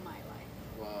my life.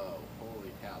 Whoa.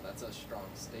 Holy cow. That's a strong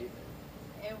statement.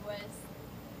 It was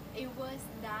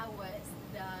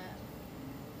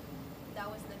that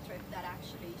was the trip that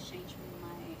actually changed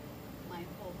my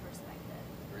whole perspective.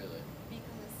 Really?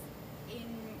 Because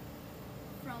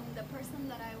from the person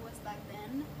that I was back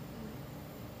then,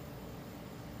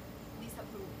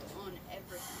 disapproved on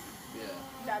everything Yeah.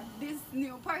 that this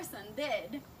new person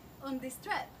did on this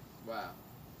trip. Wow.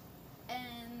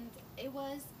 And it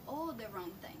was all the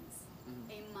wrong things. Mhm.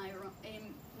 In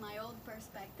my old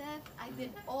perspective, I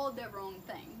did all the wrong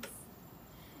things,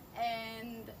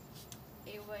 and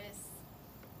it was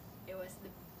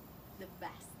the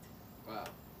best. Wow.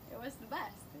 It was the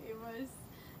best. It was,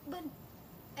 but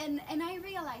and I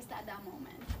realized at that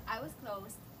moment I was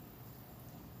closed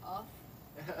off.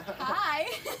 Hi.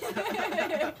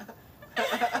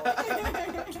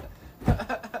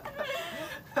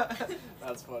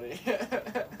 That's funny.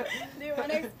 Do you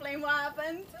want to explain what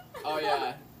happened? Oh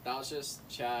yeah, that was just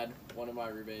Chad, one of my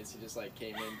roommates. He just like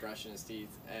came in brushing his teeth,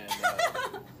 and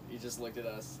he just looked at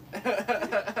us.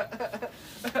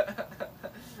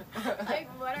 Like,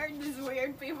 what are these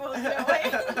weird people doing? Oh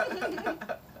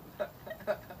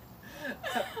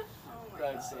my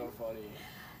That's God. so funny.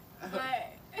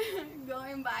 But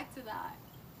going back to that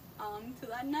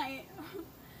night,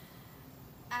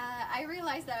 I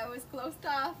realized that I was closed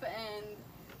off, and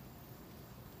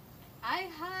I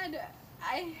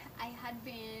had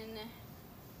been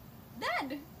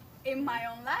dead in my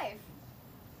own life,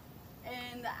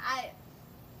 and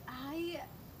I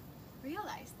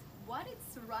realized what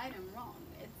is right and wrong.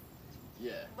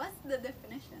 Yeah. What's the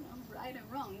definition of right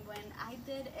and wrong when I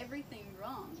did everything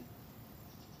wrong,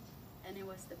 and it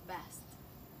was the best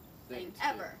thing Thanks,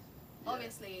 ever. Yeah.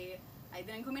 Obviously, I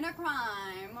didn't commit a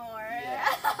crime, or Yeah.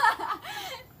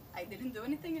 I didn't do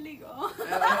anything illegal.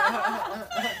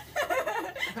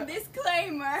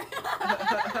 Disclaimer.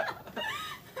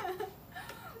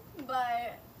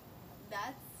 But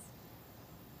that's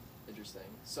Interesting.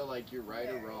 So like you're right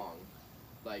or Very. wrong.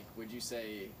 Like would you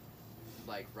say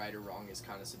like right or wrong is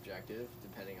kind of subjective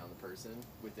depending on the person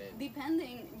within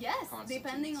depending, yes,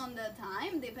 depending Constitutes. on the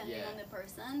time, depending Yeah. on the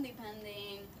person,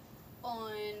 depending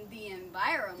on the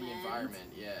environment. the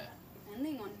environment, yeah.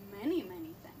 Depending on many,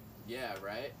 many things. Yeah,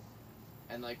 right?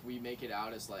 And like we make it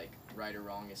out as like right or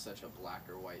wrong is such a black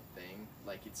or white thing.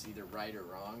 Like it's either right or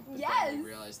wrong. But then Yes. we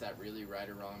realize that really right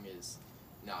or wrong is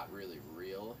not really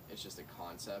real. It's just a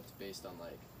concept based on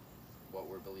like what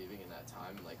we're believing in that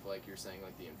time. And like you're saying,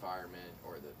 like the environment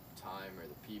or the time or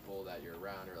the people that you're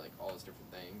around or like all those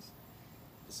different things.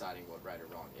 Deciding what right or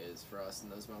wrong is for us in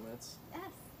those moments.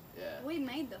 Yes. Yeah. We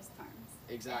made those terms.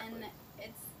 Exactly. And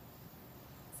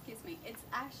it's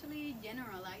actually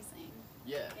generalizing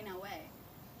Yeah. in a way.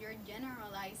 You're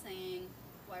generalizing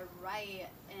what right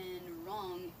and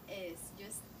wrong is,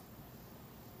 just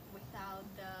without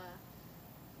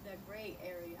the gray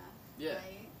area. Yeah.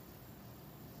 Right?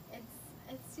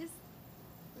 It's just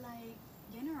like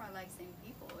generalizing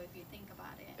people if you think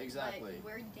about it. Exactly. But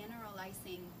we're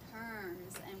generalizing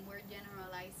terms, and we're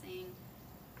generalizing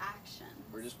actions.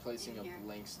 We're just placing in a here.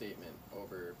 blank statement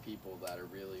over people that are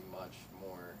really much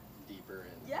more deeper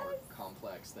and Yes. more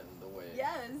complex than the way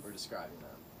Yes. we're describing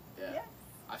them. Yeah. Yes.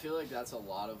 I feel like that's a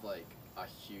lot of like a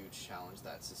huge challenge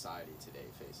that society today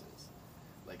faces.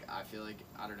 Like I feel like,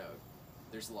 I don't know,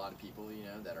 there's a lot of people, you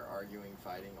know, that are arguing,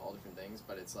 fighting, all different things,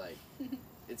 but it's like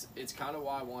it's kind of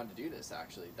why I wanted to do this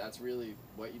actually. That's really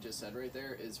what you just said right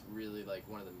there is really like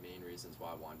one of the main reasons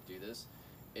why I wanted to do this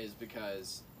is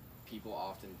because people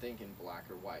often think in black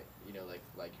or white, you know,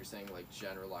 like you're saying, like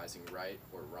generalizing right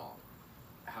or wrong.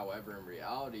 However, in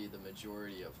reality, the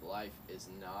majority of life is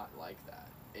not like that.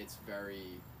 It's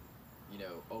very, you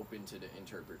know, open to the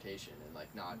interpretation and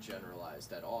like not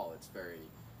generalized at all. It's very,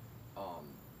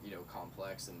 you know,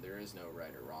 complex, and there is no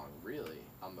right or wrong really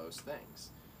on most things.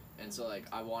 And so like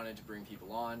I wanted to bring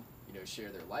people on, you know, share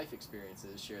their life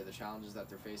experiences, share the challenges that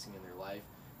they're facing in their life,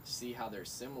 see how they're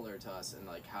similar to us, and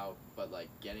like how, but like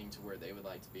getting to where they would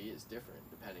like to be is different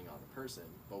depending on the person,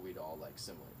 but we'd all like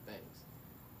similar things.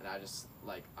 And I just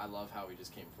like, I love how we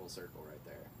just came full circle right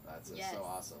there. That's just Yes. so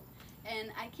awesome.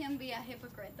 And I can be a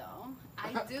hypocrite though.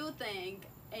 I do think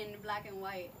in black and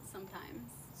white sometimes.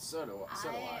 So do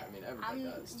I. I mean, everybody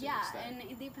does to an Yeah, extent.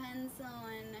 and it depends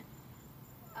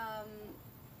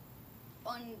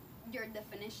on your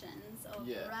definitions of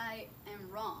Yeah. right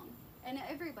and wrong, and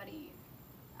everybody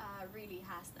really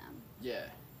has them. Yeah.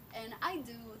 And I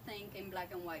do think in black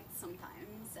and white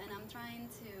sometimes, and I'm trying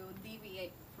to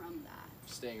deviate from that.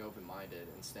 Staying open-minded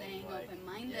and staying like,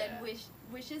 open-minded, yeah.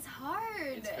 which is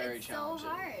hard. It's very challenging.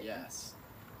 So hard. Yes,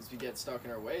 because we get stuck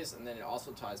in our ways, and then it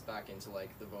also ties back into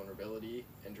like the vulnerability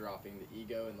and dropping the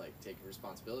ego and like taking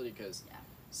responsibility. Because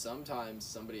sometimes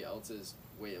somebody else's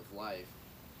way of life,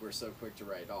 we're so quick to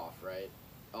write off, right?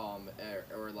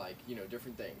 Or like, you know,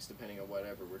 different things depending on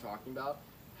whatever we're talking about.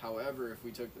 However, if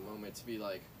we took the moment to be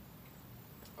like,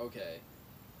 okay,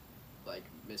 like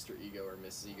Mr. Ego or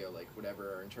Mrs. Ego, like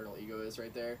whatever our internal ego is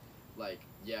right there, like,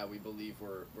 yeah, we believe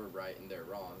we're right and they're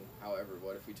wrong. However,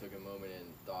 what if we took a moment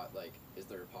and thought, like, is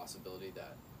there a possibility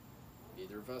that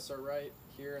neither of us are right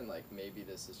here, and like maybe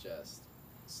this is just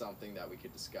something that we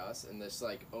could discuss, and this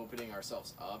like opening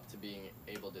ourselves up to being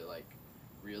able to like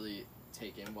really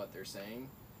take in what they're saying.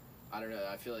 I don't know,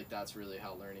 I feel like that's really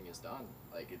how learning is done.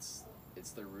 Like it's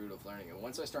the root of learning. And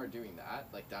once I start doing that,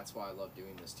 like that's why I love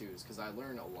doing this too, is because I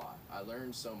learn a lot. I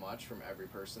learn so much from every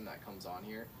person that comes on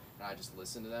here, and I just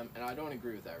listen to them. And I don't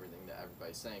agree with everything that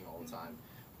everybody's saying all the time,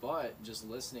 but just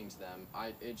listening to them,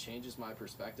 it changes my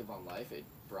perspective on life. It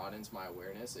broadens my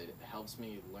awareness. It helps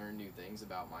me learn new things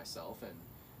about myself and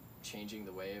changing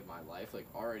the way of my life. Like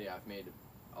already I've made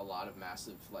a lot of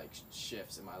massive like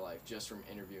shifts in my life just from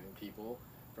interviewing people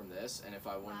from this, and if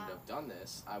I wouldn't have done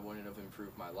this, I wouldn't have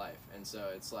improved my life. And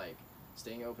so it's like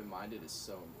staying open-minded is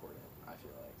so important. I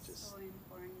feel like just so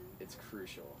important. It's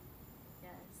crucial.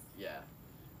 Yes. Yeah.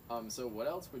 So what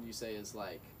else would you say is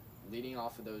like leading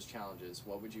off of those challenges?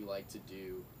 What would you like to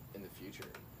do in the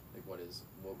future? Like what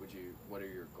are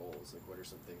your goals? Like what are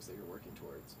some things that you're working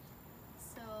towards?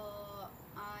 So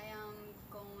I am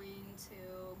going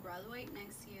to graduate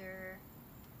next year,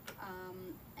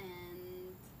 and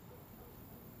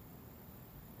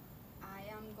I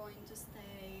am going to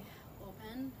stay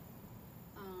open.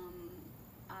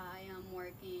 I am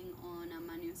working on a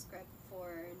manuscript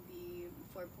for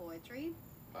poetry.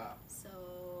 Wow. So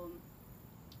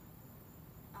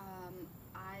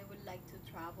I would like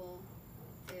to travel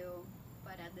too,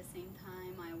 but at the same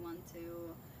time I want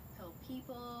to help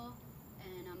people,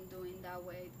 and I'm doing that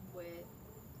way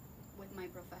with my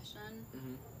profession.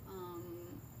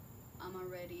 I'm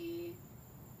already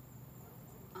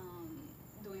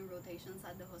doing rotations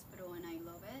at the hospital, and I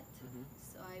love it.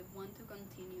 So I want to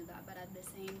continue that, but at the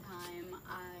same time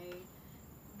I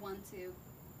want to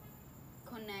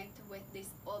connect with this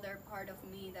other part of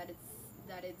me that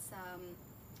it's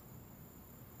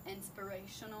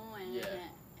inspirational and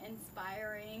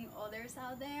inspiring others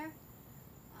out there.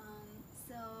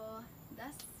 So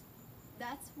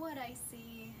that's what I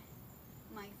see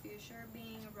my future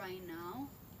being right now,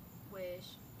 which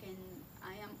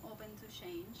I am open to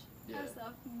change as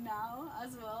of now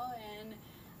as well, and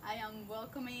I am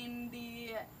welcoming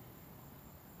the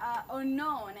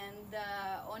unknown and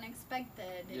the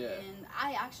unexpected, and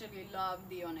I actually love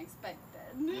the unexpected.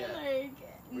 Like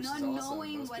which not awesome.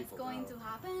 knowing Most what's going to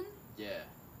happen. Yeah.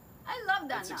 I love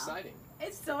that. It's now. exciting.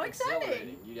 It's so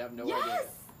exciting. You have no idea.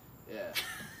 Yeah.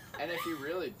 And if you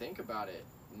really think about it,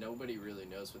 nobody really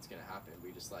knows what's going to happen.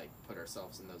 We just like put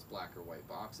ourselves in those black or white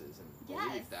boxes and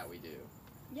believe that we do.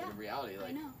 Yeah. But in reality,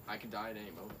 like I could die at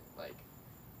any moment. Like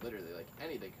literally, like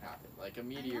anything could happen. Like a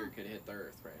meteor could hit the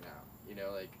earth right now. You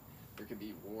know, like there could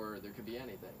be war, there could be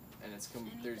anything, and it's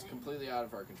there's completely out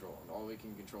of our control. And all we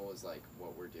can control is like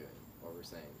what we're doing, what we're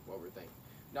saying, what we're thinking.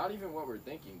 Not even what we're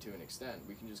thinking to an extent.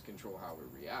 We can just control how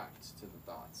we react to the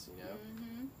thoughts. You know.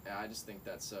 And I just think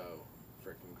that's so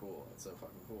freaking cool. It's so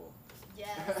fucking cool.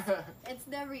 Yes. It's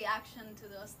the reaction to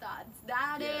those thoughts.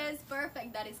 That is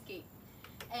perfect. That is key.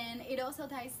 And it also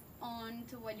ties on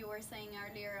to what you were saying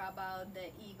earlier about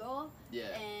the ego. Yeah.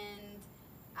 And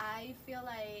I feel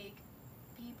like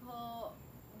people,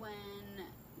 when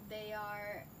they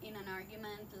are in an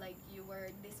argument like you were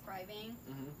describing,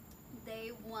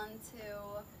 they want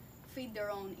to feed their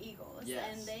own egos.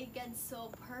 And they get so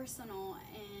personal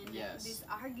in this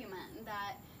argument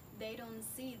that they don't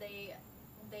see, they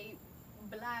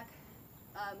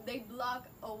block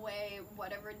away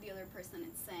whatever the other person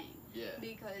is saying,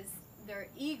 because their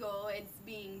ego is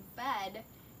being fed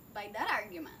by that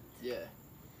argument.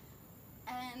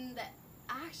 And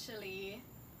actually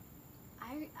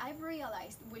I've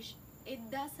realized, which it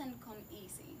doesn't come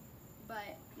easy,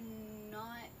 but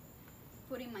not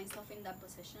putting myself in that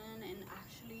position and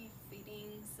actually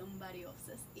feeding somebody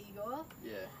else's ego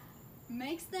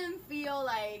makes them feel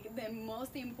like the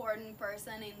most important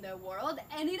person in the world.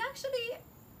 And it actually,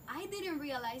 I didn't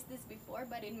realize this before,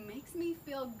 but it makes me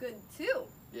feel good too.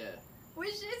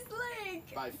 Which is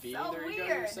like by feeding so their weird. ego,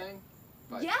 you're saying?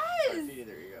 by Yes! feeding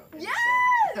their ego.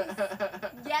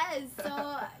 Yes! Yes,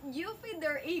 so you feed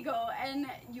their ego and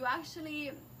you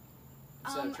actually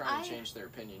Instead of trying to change their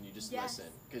opinion, you just Yes.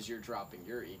 listen because you're dropping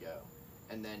your ego,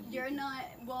 and then you're not,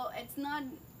 well, it's not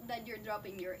that you're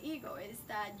dropping your ego, it's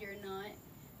that you're not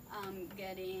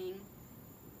getting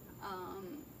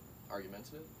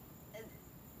argumentative.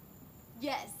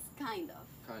 Yes, kind of.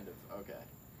 Kind of, okay.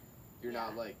 You're Yeah.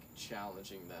 not like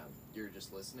challenging them. You're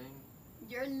just listening.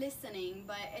 You're listening,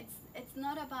 but it's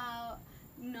not about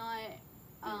not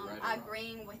Being right or wrong.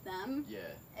 agreeing with them. Yeah.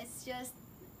 It's just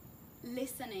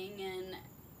listening and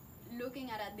looking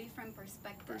at a different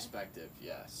perspective. Perspective,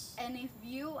 yes. And if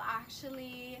you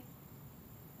actually,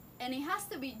 and it has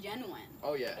to be genuine.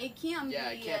 Oh yeah. It can't be.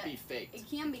 It can't be faked. It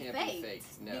can't be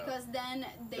faked. No. Because then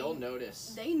they'll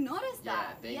notice. They notice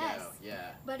that. Yeah, they yes. know.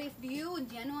 Yeah. But if you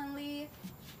genuinely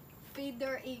feed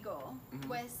their ego Mhm.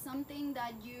 with something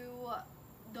that you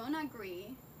don't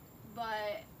agree,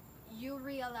 but you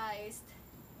realized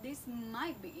this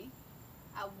might be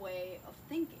a way of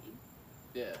thinking,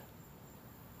 Yeah.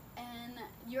 and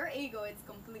your ego is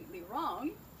completely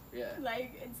wrong. Yeah.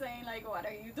 Like, it's saying, like, what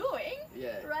are you doing?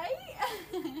 Yeah.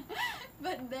 Right?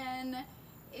 But then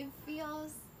it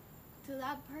feels to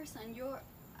that person,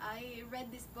 I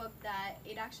read this book that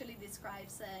it actually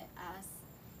describes it as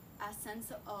a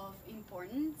sense of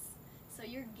importance. So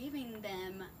you're giving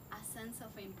them a sense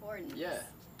of importance. Yeah.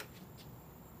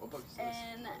 What book is this?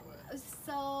 And by the way?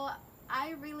 so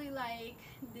I really like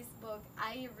this book.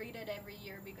 I read it every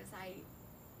year because I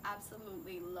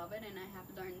absolutely love it and I have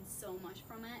learned so much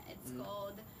from it. It's Mhm.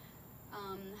 called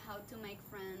How to Make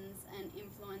Friends and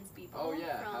Influence People. Oh,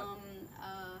 yeah. From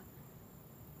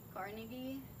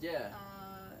Carnegie. Yeah.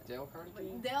 Dale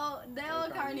Carnegie? Dale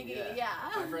Carnegie, yeah.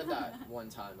 I've read that one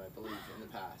time, I believe, in the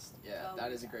past. Yeah, Oh that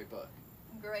my is a God. great book.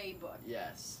 Great book.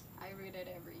 Yes. I read it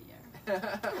every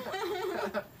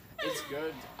year. It's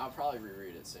good. I'll probably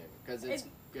reread it soon because it's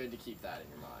It- good to keep that in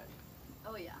your mind.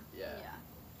 Oh yeah. Yeah.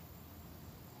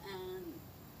 And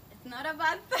it's not a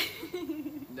bad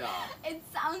thing. No. It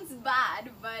sounds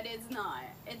bad, but it's not.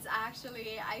 It's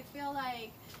actually, I feel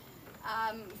like,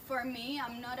 for me,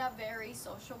 I'm not a very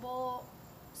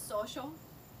social.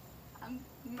 I'm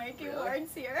making Really?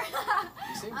 words here.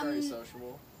 You seem very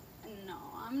sociable. No,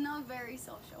 I'm not very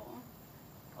social.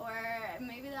 Or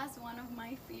maybe that's one of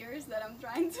my fears that I'm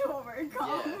trying to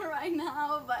overcome Yeah. right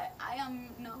now, but I am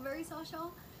not very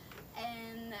social.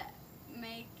 And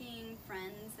making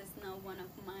friends is not one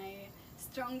of my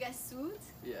strongest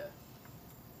suits. Yeah.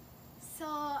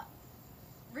 So,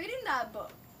 reading that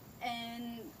book,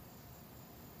 and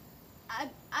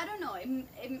I don't know,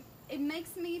 it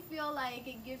makes me feel like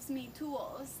it gives me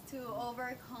tools to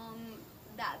overcome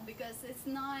that, because it's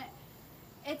not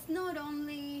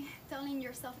only telling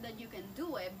yourself that you can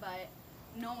do it, but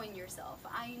knowing yourself.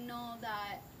 I know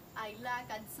that I lack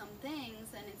at some things,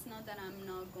 and it's not that I'm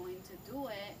not going to do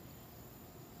it,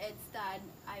 it's that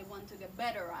I want to get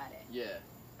better at it. Yeah.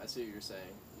 I see what you're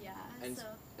saying. Yeah, And so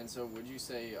and so would you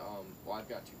say well, I've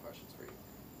got two questions for you.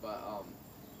 But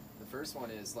the first one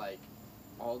is like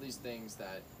all these things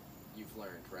that you've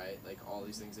learned, right? Like all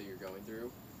these things that you're going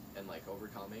through and like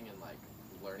overcoming and like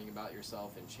learning about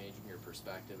yourself and changing your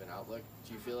perspective and outlook.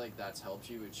 Do you feel like that's helped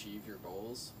you achieve your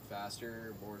goals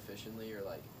faster, more efficiently, or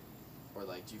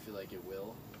do you feel like it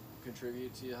will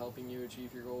contribute to helping you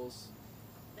achieve your goals?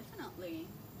 definitely,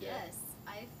 Yeah. yes.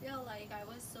 I feel like I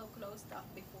was so closed off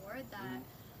before that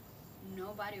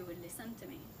nobody would listen to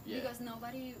me. Yeah. Because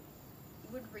nobody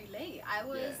would relate. I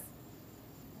was Yeah.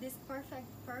 this perfect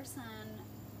person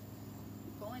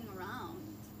going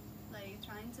around, like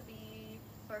trying to be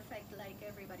perfect like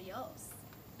everybody else.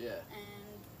 Yeah.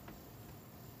 And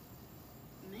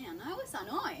man, I was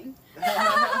annoying.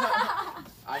 I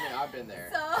mean, I've been there.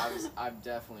 So- I've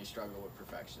definitely struggled with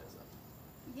perfectionism.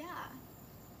 Yeah.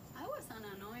 I was an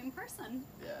annoying person.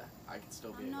 Yeah, I can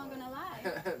still be. I'm not annoying. gonna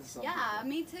lie. To some Yeah, people.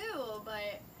 me too,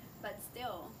 but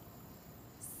still.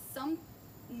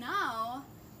 Now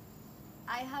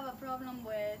I have a problem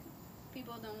with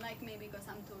people don't like me because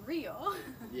I'm too real.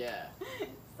 Yeah.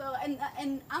 So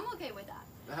and I'm okay with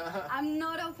that. I'm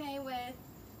not okay with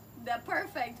the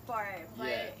perfect part, but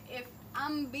Yeah. if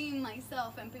I'm being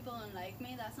myself and people don't like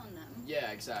me, that's on them.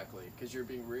 Yeah, exactly. Because you're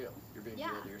being real. You're being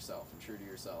Yeah. real to yourself and true to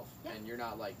yourself. Yeah. And you're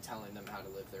not like telling them how to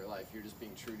live their life. You're just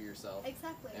being true to yourself.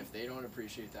 Exactly. And if they don't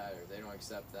appreciate that or they don't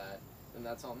accept that, then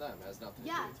that's on them. It has nothing to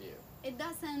Yeah. do with you. It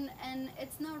doesn't, and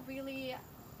it's not really.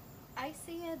 I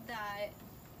see it that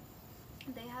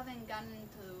they haven't gotten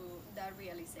to that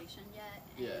realization yet,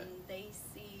 and Yeah. they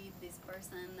see this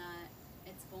person that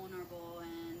it's vulnerable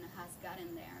and has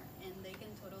gotten there, and they can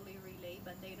totally relate,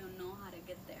 but they don't know how to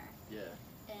get there. Yeah.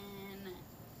 And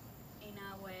in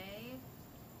a way,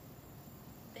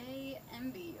 they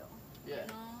envy you. Yeah. You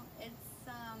know, it's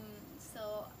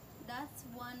so that's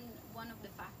one of the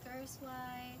factors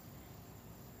why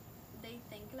they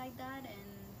think like that,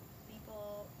 and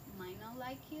people might not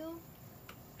like you.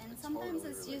 And I sometimes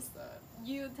totally it's relate just to that.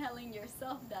 you telling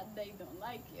yourself that they don't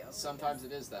like you. Sometimes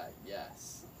it is that,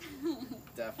 yes.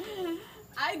 Definitely.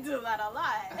 I do that a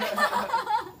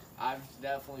lot. I've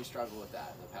definitely struggled with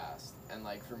that in the past. And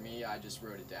like for me, I just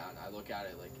wrote it down. I look at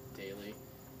it like daily,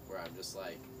 where I'm just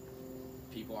like,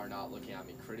 people are not looking at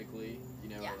me critically, you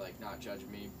know, Yeah. or like not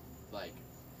judging me. Like,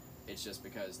 it's just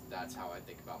because that's how I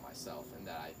think about myself, and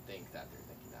that I think that they're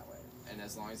thinking that way. And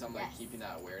as long as I'm like Yes. keeping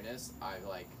that awareness, I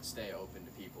like stay open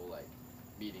to people, like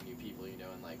meeting new people, you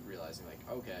know, and like realizing like,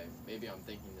 okay, maybe I'm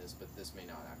thinking this, but this may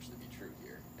not actually be true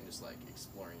here, and just like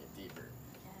exploring it deeper,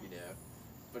 you know.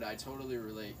 But I totally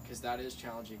relate, because that is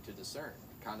challenging to discern,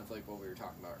 kind of like what we were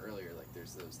talking about earlier. Like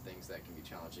there's those things that can be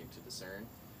challenging to discern,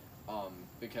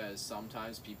 because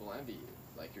sometimes people envy you,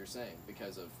 like you're saying,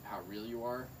 because of how real you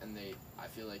are, and I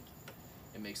feel like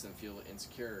it makes them feel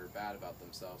insecure or bad about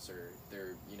themselves, or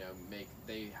they're, you know, they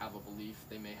may have a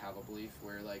belief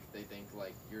where like they think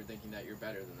like you're thinking that you're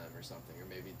better than them or something, or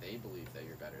maybe they believe that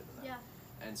you're better than them.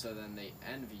 Yeah. And so then they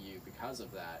envy you because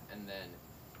of that, and then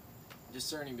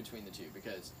discerning between the two,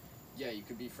 because yeah, you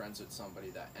could be friends with somebody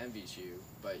that envies you,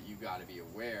 but you got to be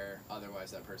aware,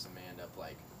 otherwise that person may end up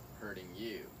like hurting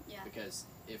you. Yeah. Because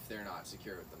if they're not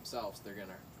secure with themselves, they're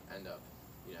gonna end up,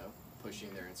 you know,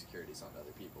 pushing their insecurities onto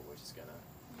other people, which is gonna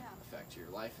Yeah. affect your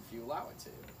life if you allow it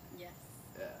to. Yes.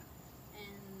 Yeah.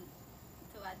 And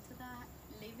to add to that,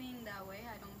 living that way,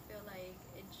 I don't feel like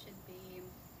it should be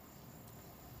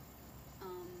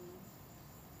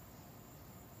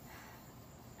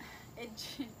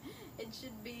it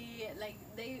should be like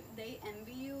they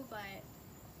envy you, but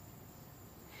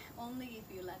only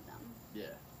if you let them.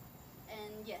 Yeah.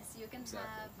 And yes, you can Exactly.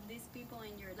 have these people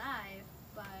in your life,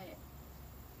 but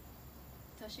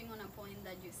touching on a point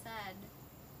that you said,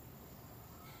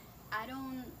 I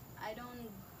don't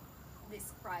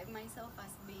describe myself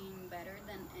as being better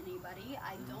than anybody.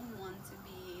 I don't want to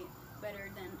be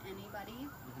better than anybody.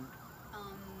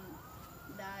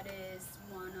 That is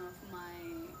one of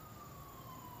my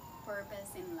purpose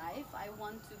in life. I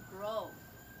want to grow,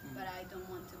 but I don't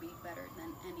want to be better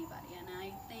than anybody. And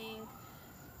I think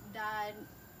that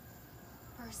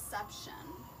perception,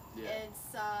 Yeah.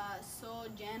 it's so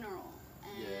general,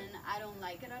 and Yeah. I don't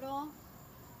like it at all.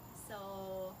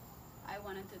 So I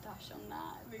wanted to touch on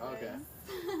that because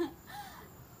Okay.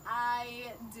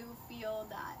 I do feel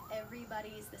that everybody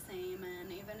is the same,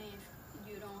 and even if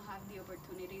you don't have the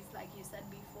opportunities, like you said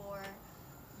before,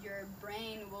 your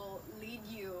brain will lead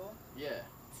you Yeah.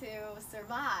 to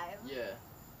survive. Yeah.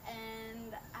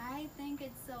 And I think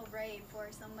it's so brave for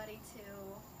somebody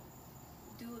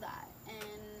to do that,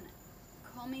 and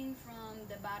coming from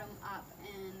the bottom up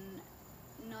and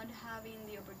not having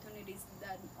the opportunities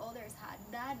that others had,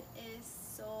 that is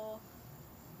so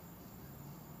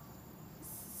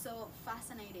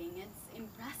fascinating. It's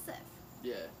impressive.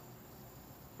 Yeah.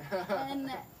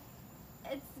 And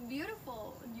it's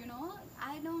beautiful, you know.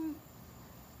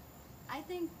 I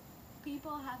think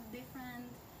people have different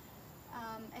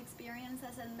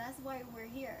experiences, and that's why we're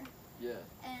here. Yeah.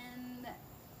 And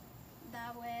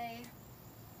that way,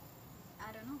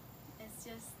 I don't know, it's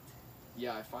just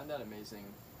Yeah, I find that amazing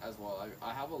as well.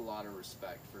 I have a lot of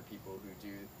respect for people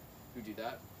who do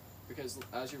that, because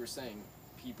as you were saying,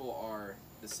 people are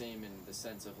the same in the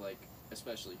sense of like,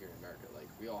 especially here in America, like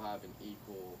we all have an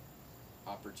equal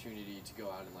opportunity to go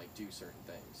out and like do certain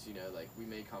things, you know, like we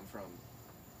may come from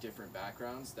different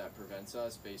backgrounds that prevents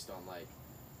us based on like,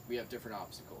 we have different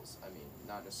obstacles. I mean,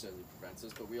 not necessarily prevents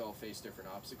us, but we all face different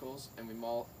obstacles, and we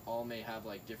all may have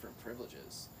like different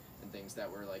privileges and things that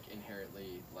we're like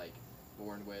inherently like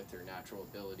born with, or natural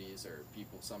abilities, or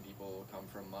some people come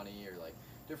from money, or like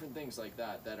different things like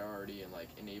that that are already in like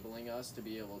enabling us to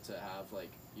be able to have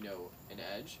like, you know, an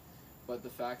edge. But the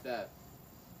fact that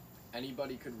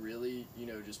anybody could really, you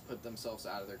know, just put themselves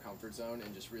out of their comfort zone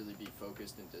and just really be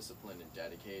focused and disciplined and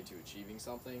dedicated to achieving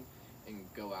something, and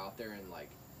go out there and like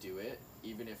do it,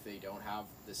 even if they don't have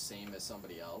the same as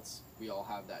somebody else, we all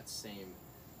have that same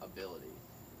ability.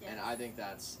 yes. And I think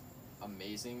that's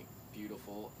amazing,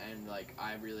 beautiful, and like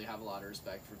I really have a lot of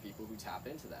respect for people who tap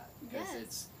into that, because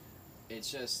Yes. it's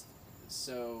just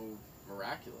so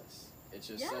miraculous. It's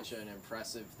just Yes. such an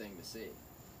impressive thing to see.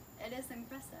 It is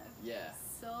impressive. Yeah.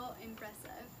 So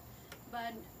impressive.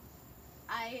 But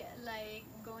I like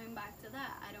going back to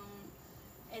that.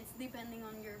 it's depending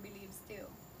on your beliefs too.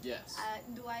 Yes.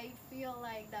 Do I feel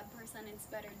like that person is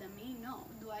better than me? No.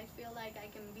 Do I feel like I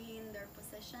can be in their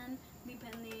position?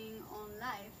 Depending on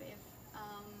life. If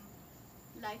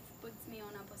life puts me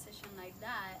on a position like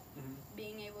that,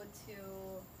 being able to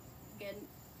get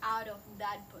out of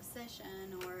that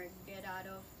position or get out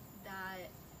of that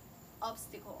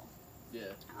obstacle,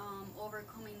 Yeah.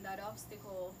 overcoming that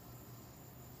obstacle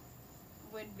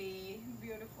would be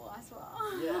beautiful as well.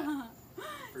 Yeah,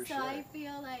 for so sure. I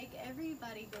feel like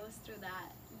everybody goes through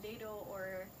that little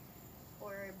or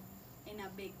in a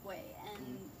big way,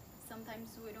 and sometimes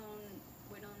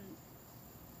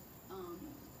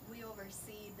we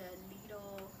oversee the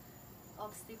little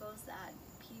obstacles that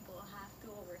people have to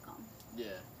overcome.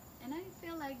 Yeah. And I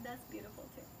feel like that's beautiful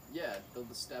too. Yeah,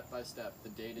 the step by step, the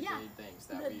day-to-day things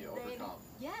that we overcome.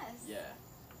 Yes. Yeah.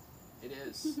 It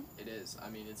is. It is. I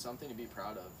mean, it's something to be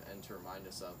proud of and to remind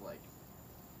us of, like,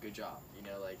 good job. You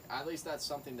know, like, at least that's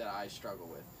something that I struggle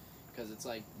with. Because it's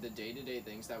like the day-to-day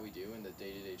things that we do and the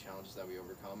day-to-day challenges that we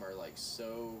overcome are, like,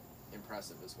 so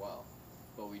impressive as well.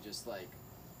 But we just, like,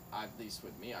 at least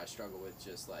with me, I struggle with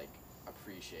just, like,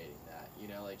 appreciating that. You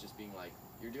know, like, just being like,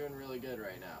 you're doing really good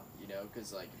right now. You know,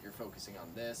 because, like, if you're focusing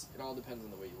on this, it all depends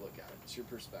on the way you look at it. It's your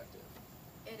perspective.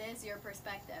 It is your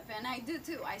perspective, and I do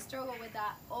too. I struggle with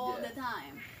that all the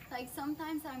time. Like,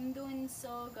 sometimes I'm doing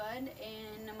so good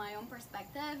in my own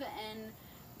perspective, and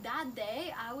that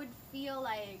day I would feel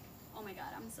like, oh my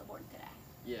god, I'm so bored today.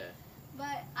 Yeah.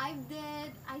 But I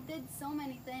did so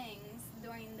many things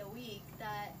during the week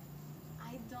that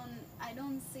I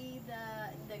don't see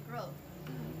the growth.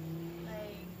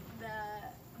 Like,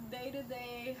 the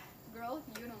day-to-day growth,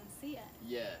 you don't see it.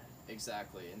 Yeah.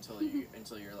 Exactly, until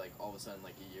you're like all of a sudden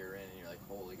like a year in and you're like,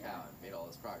 holy cow, I made all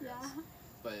this progress. Yeah.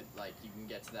 But like you can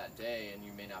get to that day and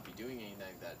you may not be doing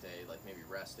anything that day, like maybe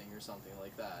resting or something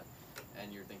like that,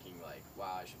 and you're thinking like,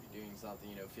 wow, I should be doing something,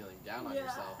 you know, feeling down on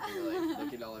yourself. And you're like,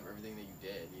 look at all of everything that you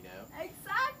did, you know.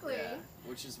 Exactly. Yeah.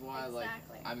 Which is why like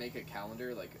I make a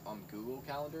calendar like on Google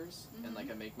Calendars, and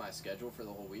like I make my schedule for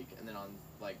the whole week, and then on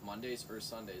like Mondays or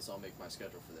Sundays I'll make my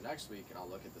schedule for the next week, and I'll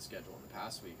look at the schedule in the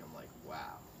past week. I'm like,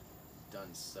 wow.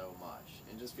 Done so much.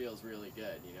 It just feels really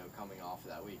good, you know, coming off of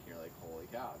that week. You're like, holy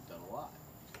cow, I've done a lot,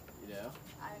 you know?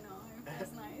 I know, it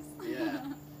feels nice. Yeah.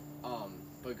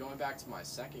 But going back to my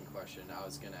second question I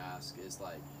was going to ask is,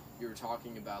 like, you were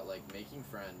talking about, like, making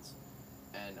friends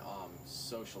and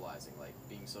socializing, like,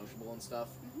 being sociable and stuff.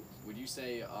 Would you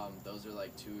say those are,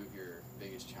 like, two of your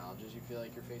biggest challenges you feel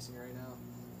like you're facing right now?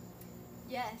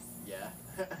 Yes. Yeah?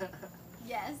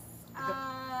 Yes.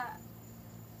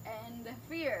 And the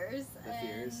fears.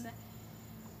 And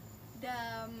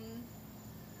the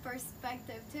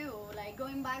perspective too. Like,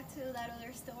 going back to that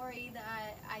other story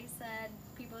that I said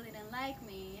people didn't like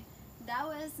me, that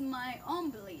was my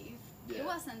own belief. Yeah. It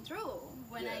wasn't true.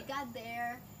 When I got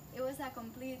there, it was a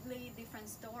completely different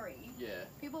story. Yeah.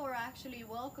 People were actually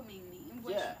welcoming me,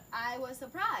 which I was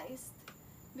surprised,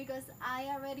 because I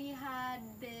already had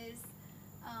this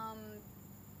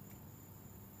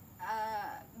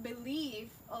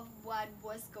belief of what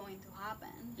was going to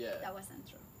happen. Yeah. That wasn't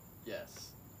true.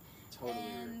 Yes.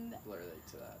 Totally relate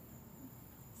to that.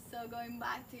 So going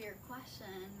back to your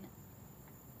question,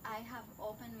 I have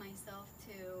opened myself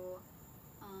to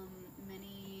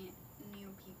many new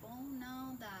people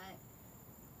now that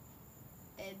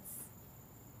it's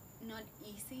not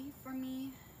easy for me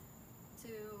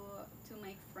to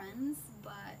make friends,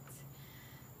 but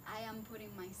I am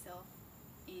putting myself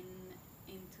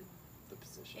into the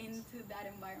position, into that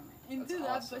environment, into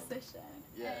that awesome. Position.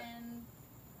 Yeah. And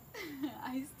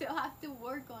I still have to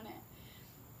work on it,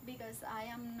 because I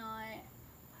am not,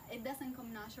 it doesn't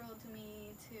come natural to me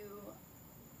to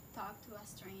talk to a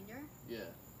stranger. Yeah.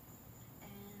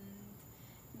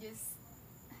 And just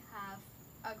have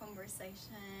a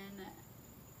conversation,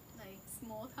 like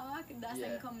small talk, it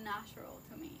doesn't come natural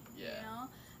to me. Yeah. You know?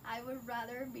 I would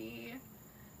rather be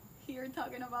here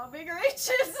talking about bigger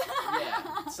issues.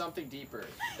 Yeah, something deeper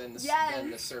than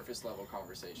the surface level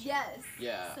conversation. Yes.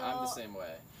 Yeah, so I'm the same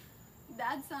way.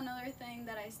 That's another thing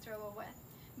that I struggle with.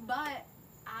 But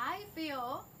I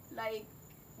feel like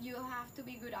you have to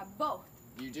be good at both.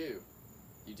 You do,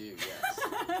 yes.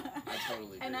 I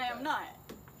totally agree. And I am not.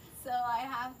 So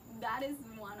that is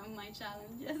one of my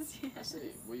challenges. Yes. I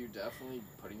see. Well, you're definitely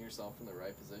putting yourself in the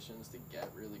right positions to get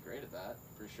really great at that,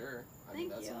 for sure. I mean,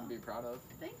 that's something to be proud of.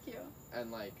 Thank you.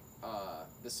 And, like,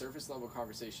 the surface level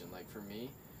conversation, like, for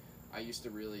me, I used to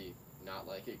really not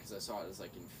like it because I saw it as,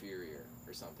 like, inferior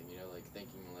or something, you know, like,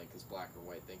 thinking, like, it's black or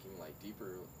white, thinking, like,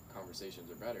 deeper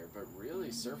conversations are better. But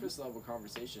really, surface level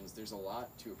conversations, there's a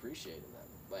lot to appreciate in them.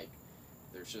 Like,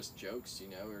 there's just jokes, you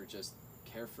know, or just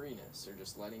carefreeness, or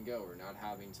just letting go, or not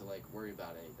having to like worry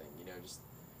about anything, you know, just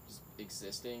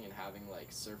existing and having like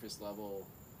surface level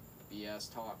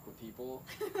BS talk with people.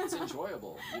 It's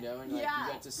enjoyable, you know, and like Yeah.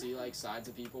 you get to see like sides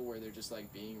of people where they're just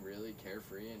like being really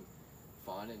carefree and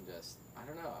fun, and just, I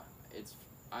don't know,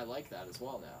 I like that as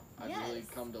well now. I've really Yes.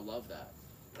 come to love that.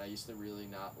 And I used to really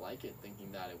not like it,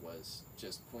 thinking that it was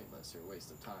just pointless or a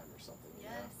waste of time or something, you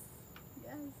know?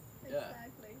 Yes, Yeah.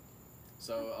 exactly.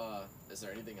 So, is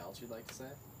there anything else you'd like to say?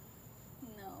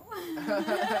 No.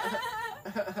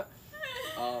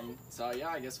 So yeah,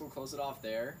 I guess we'll close it off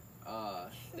there.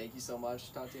 Thank you so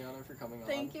much, Tatiana, for coming on.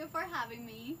 Thank you for having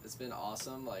me. It's been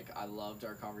awesome. Like, I loved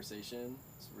our conversation.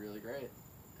 It's really great.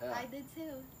 Yeah. I did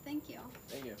too. Thank you.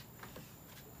 Thank you.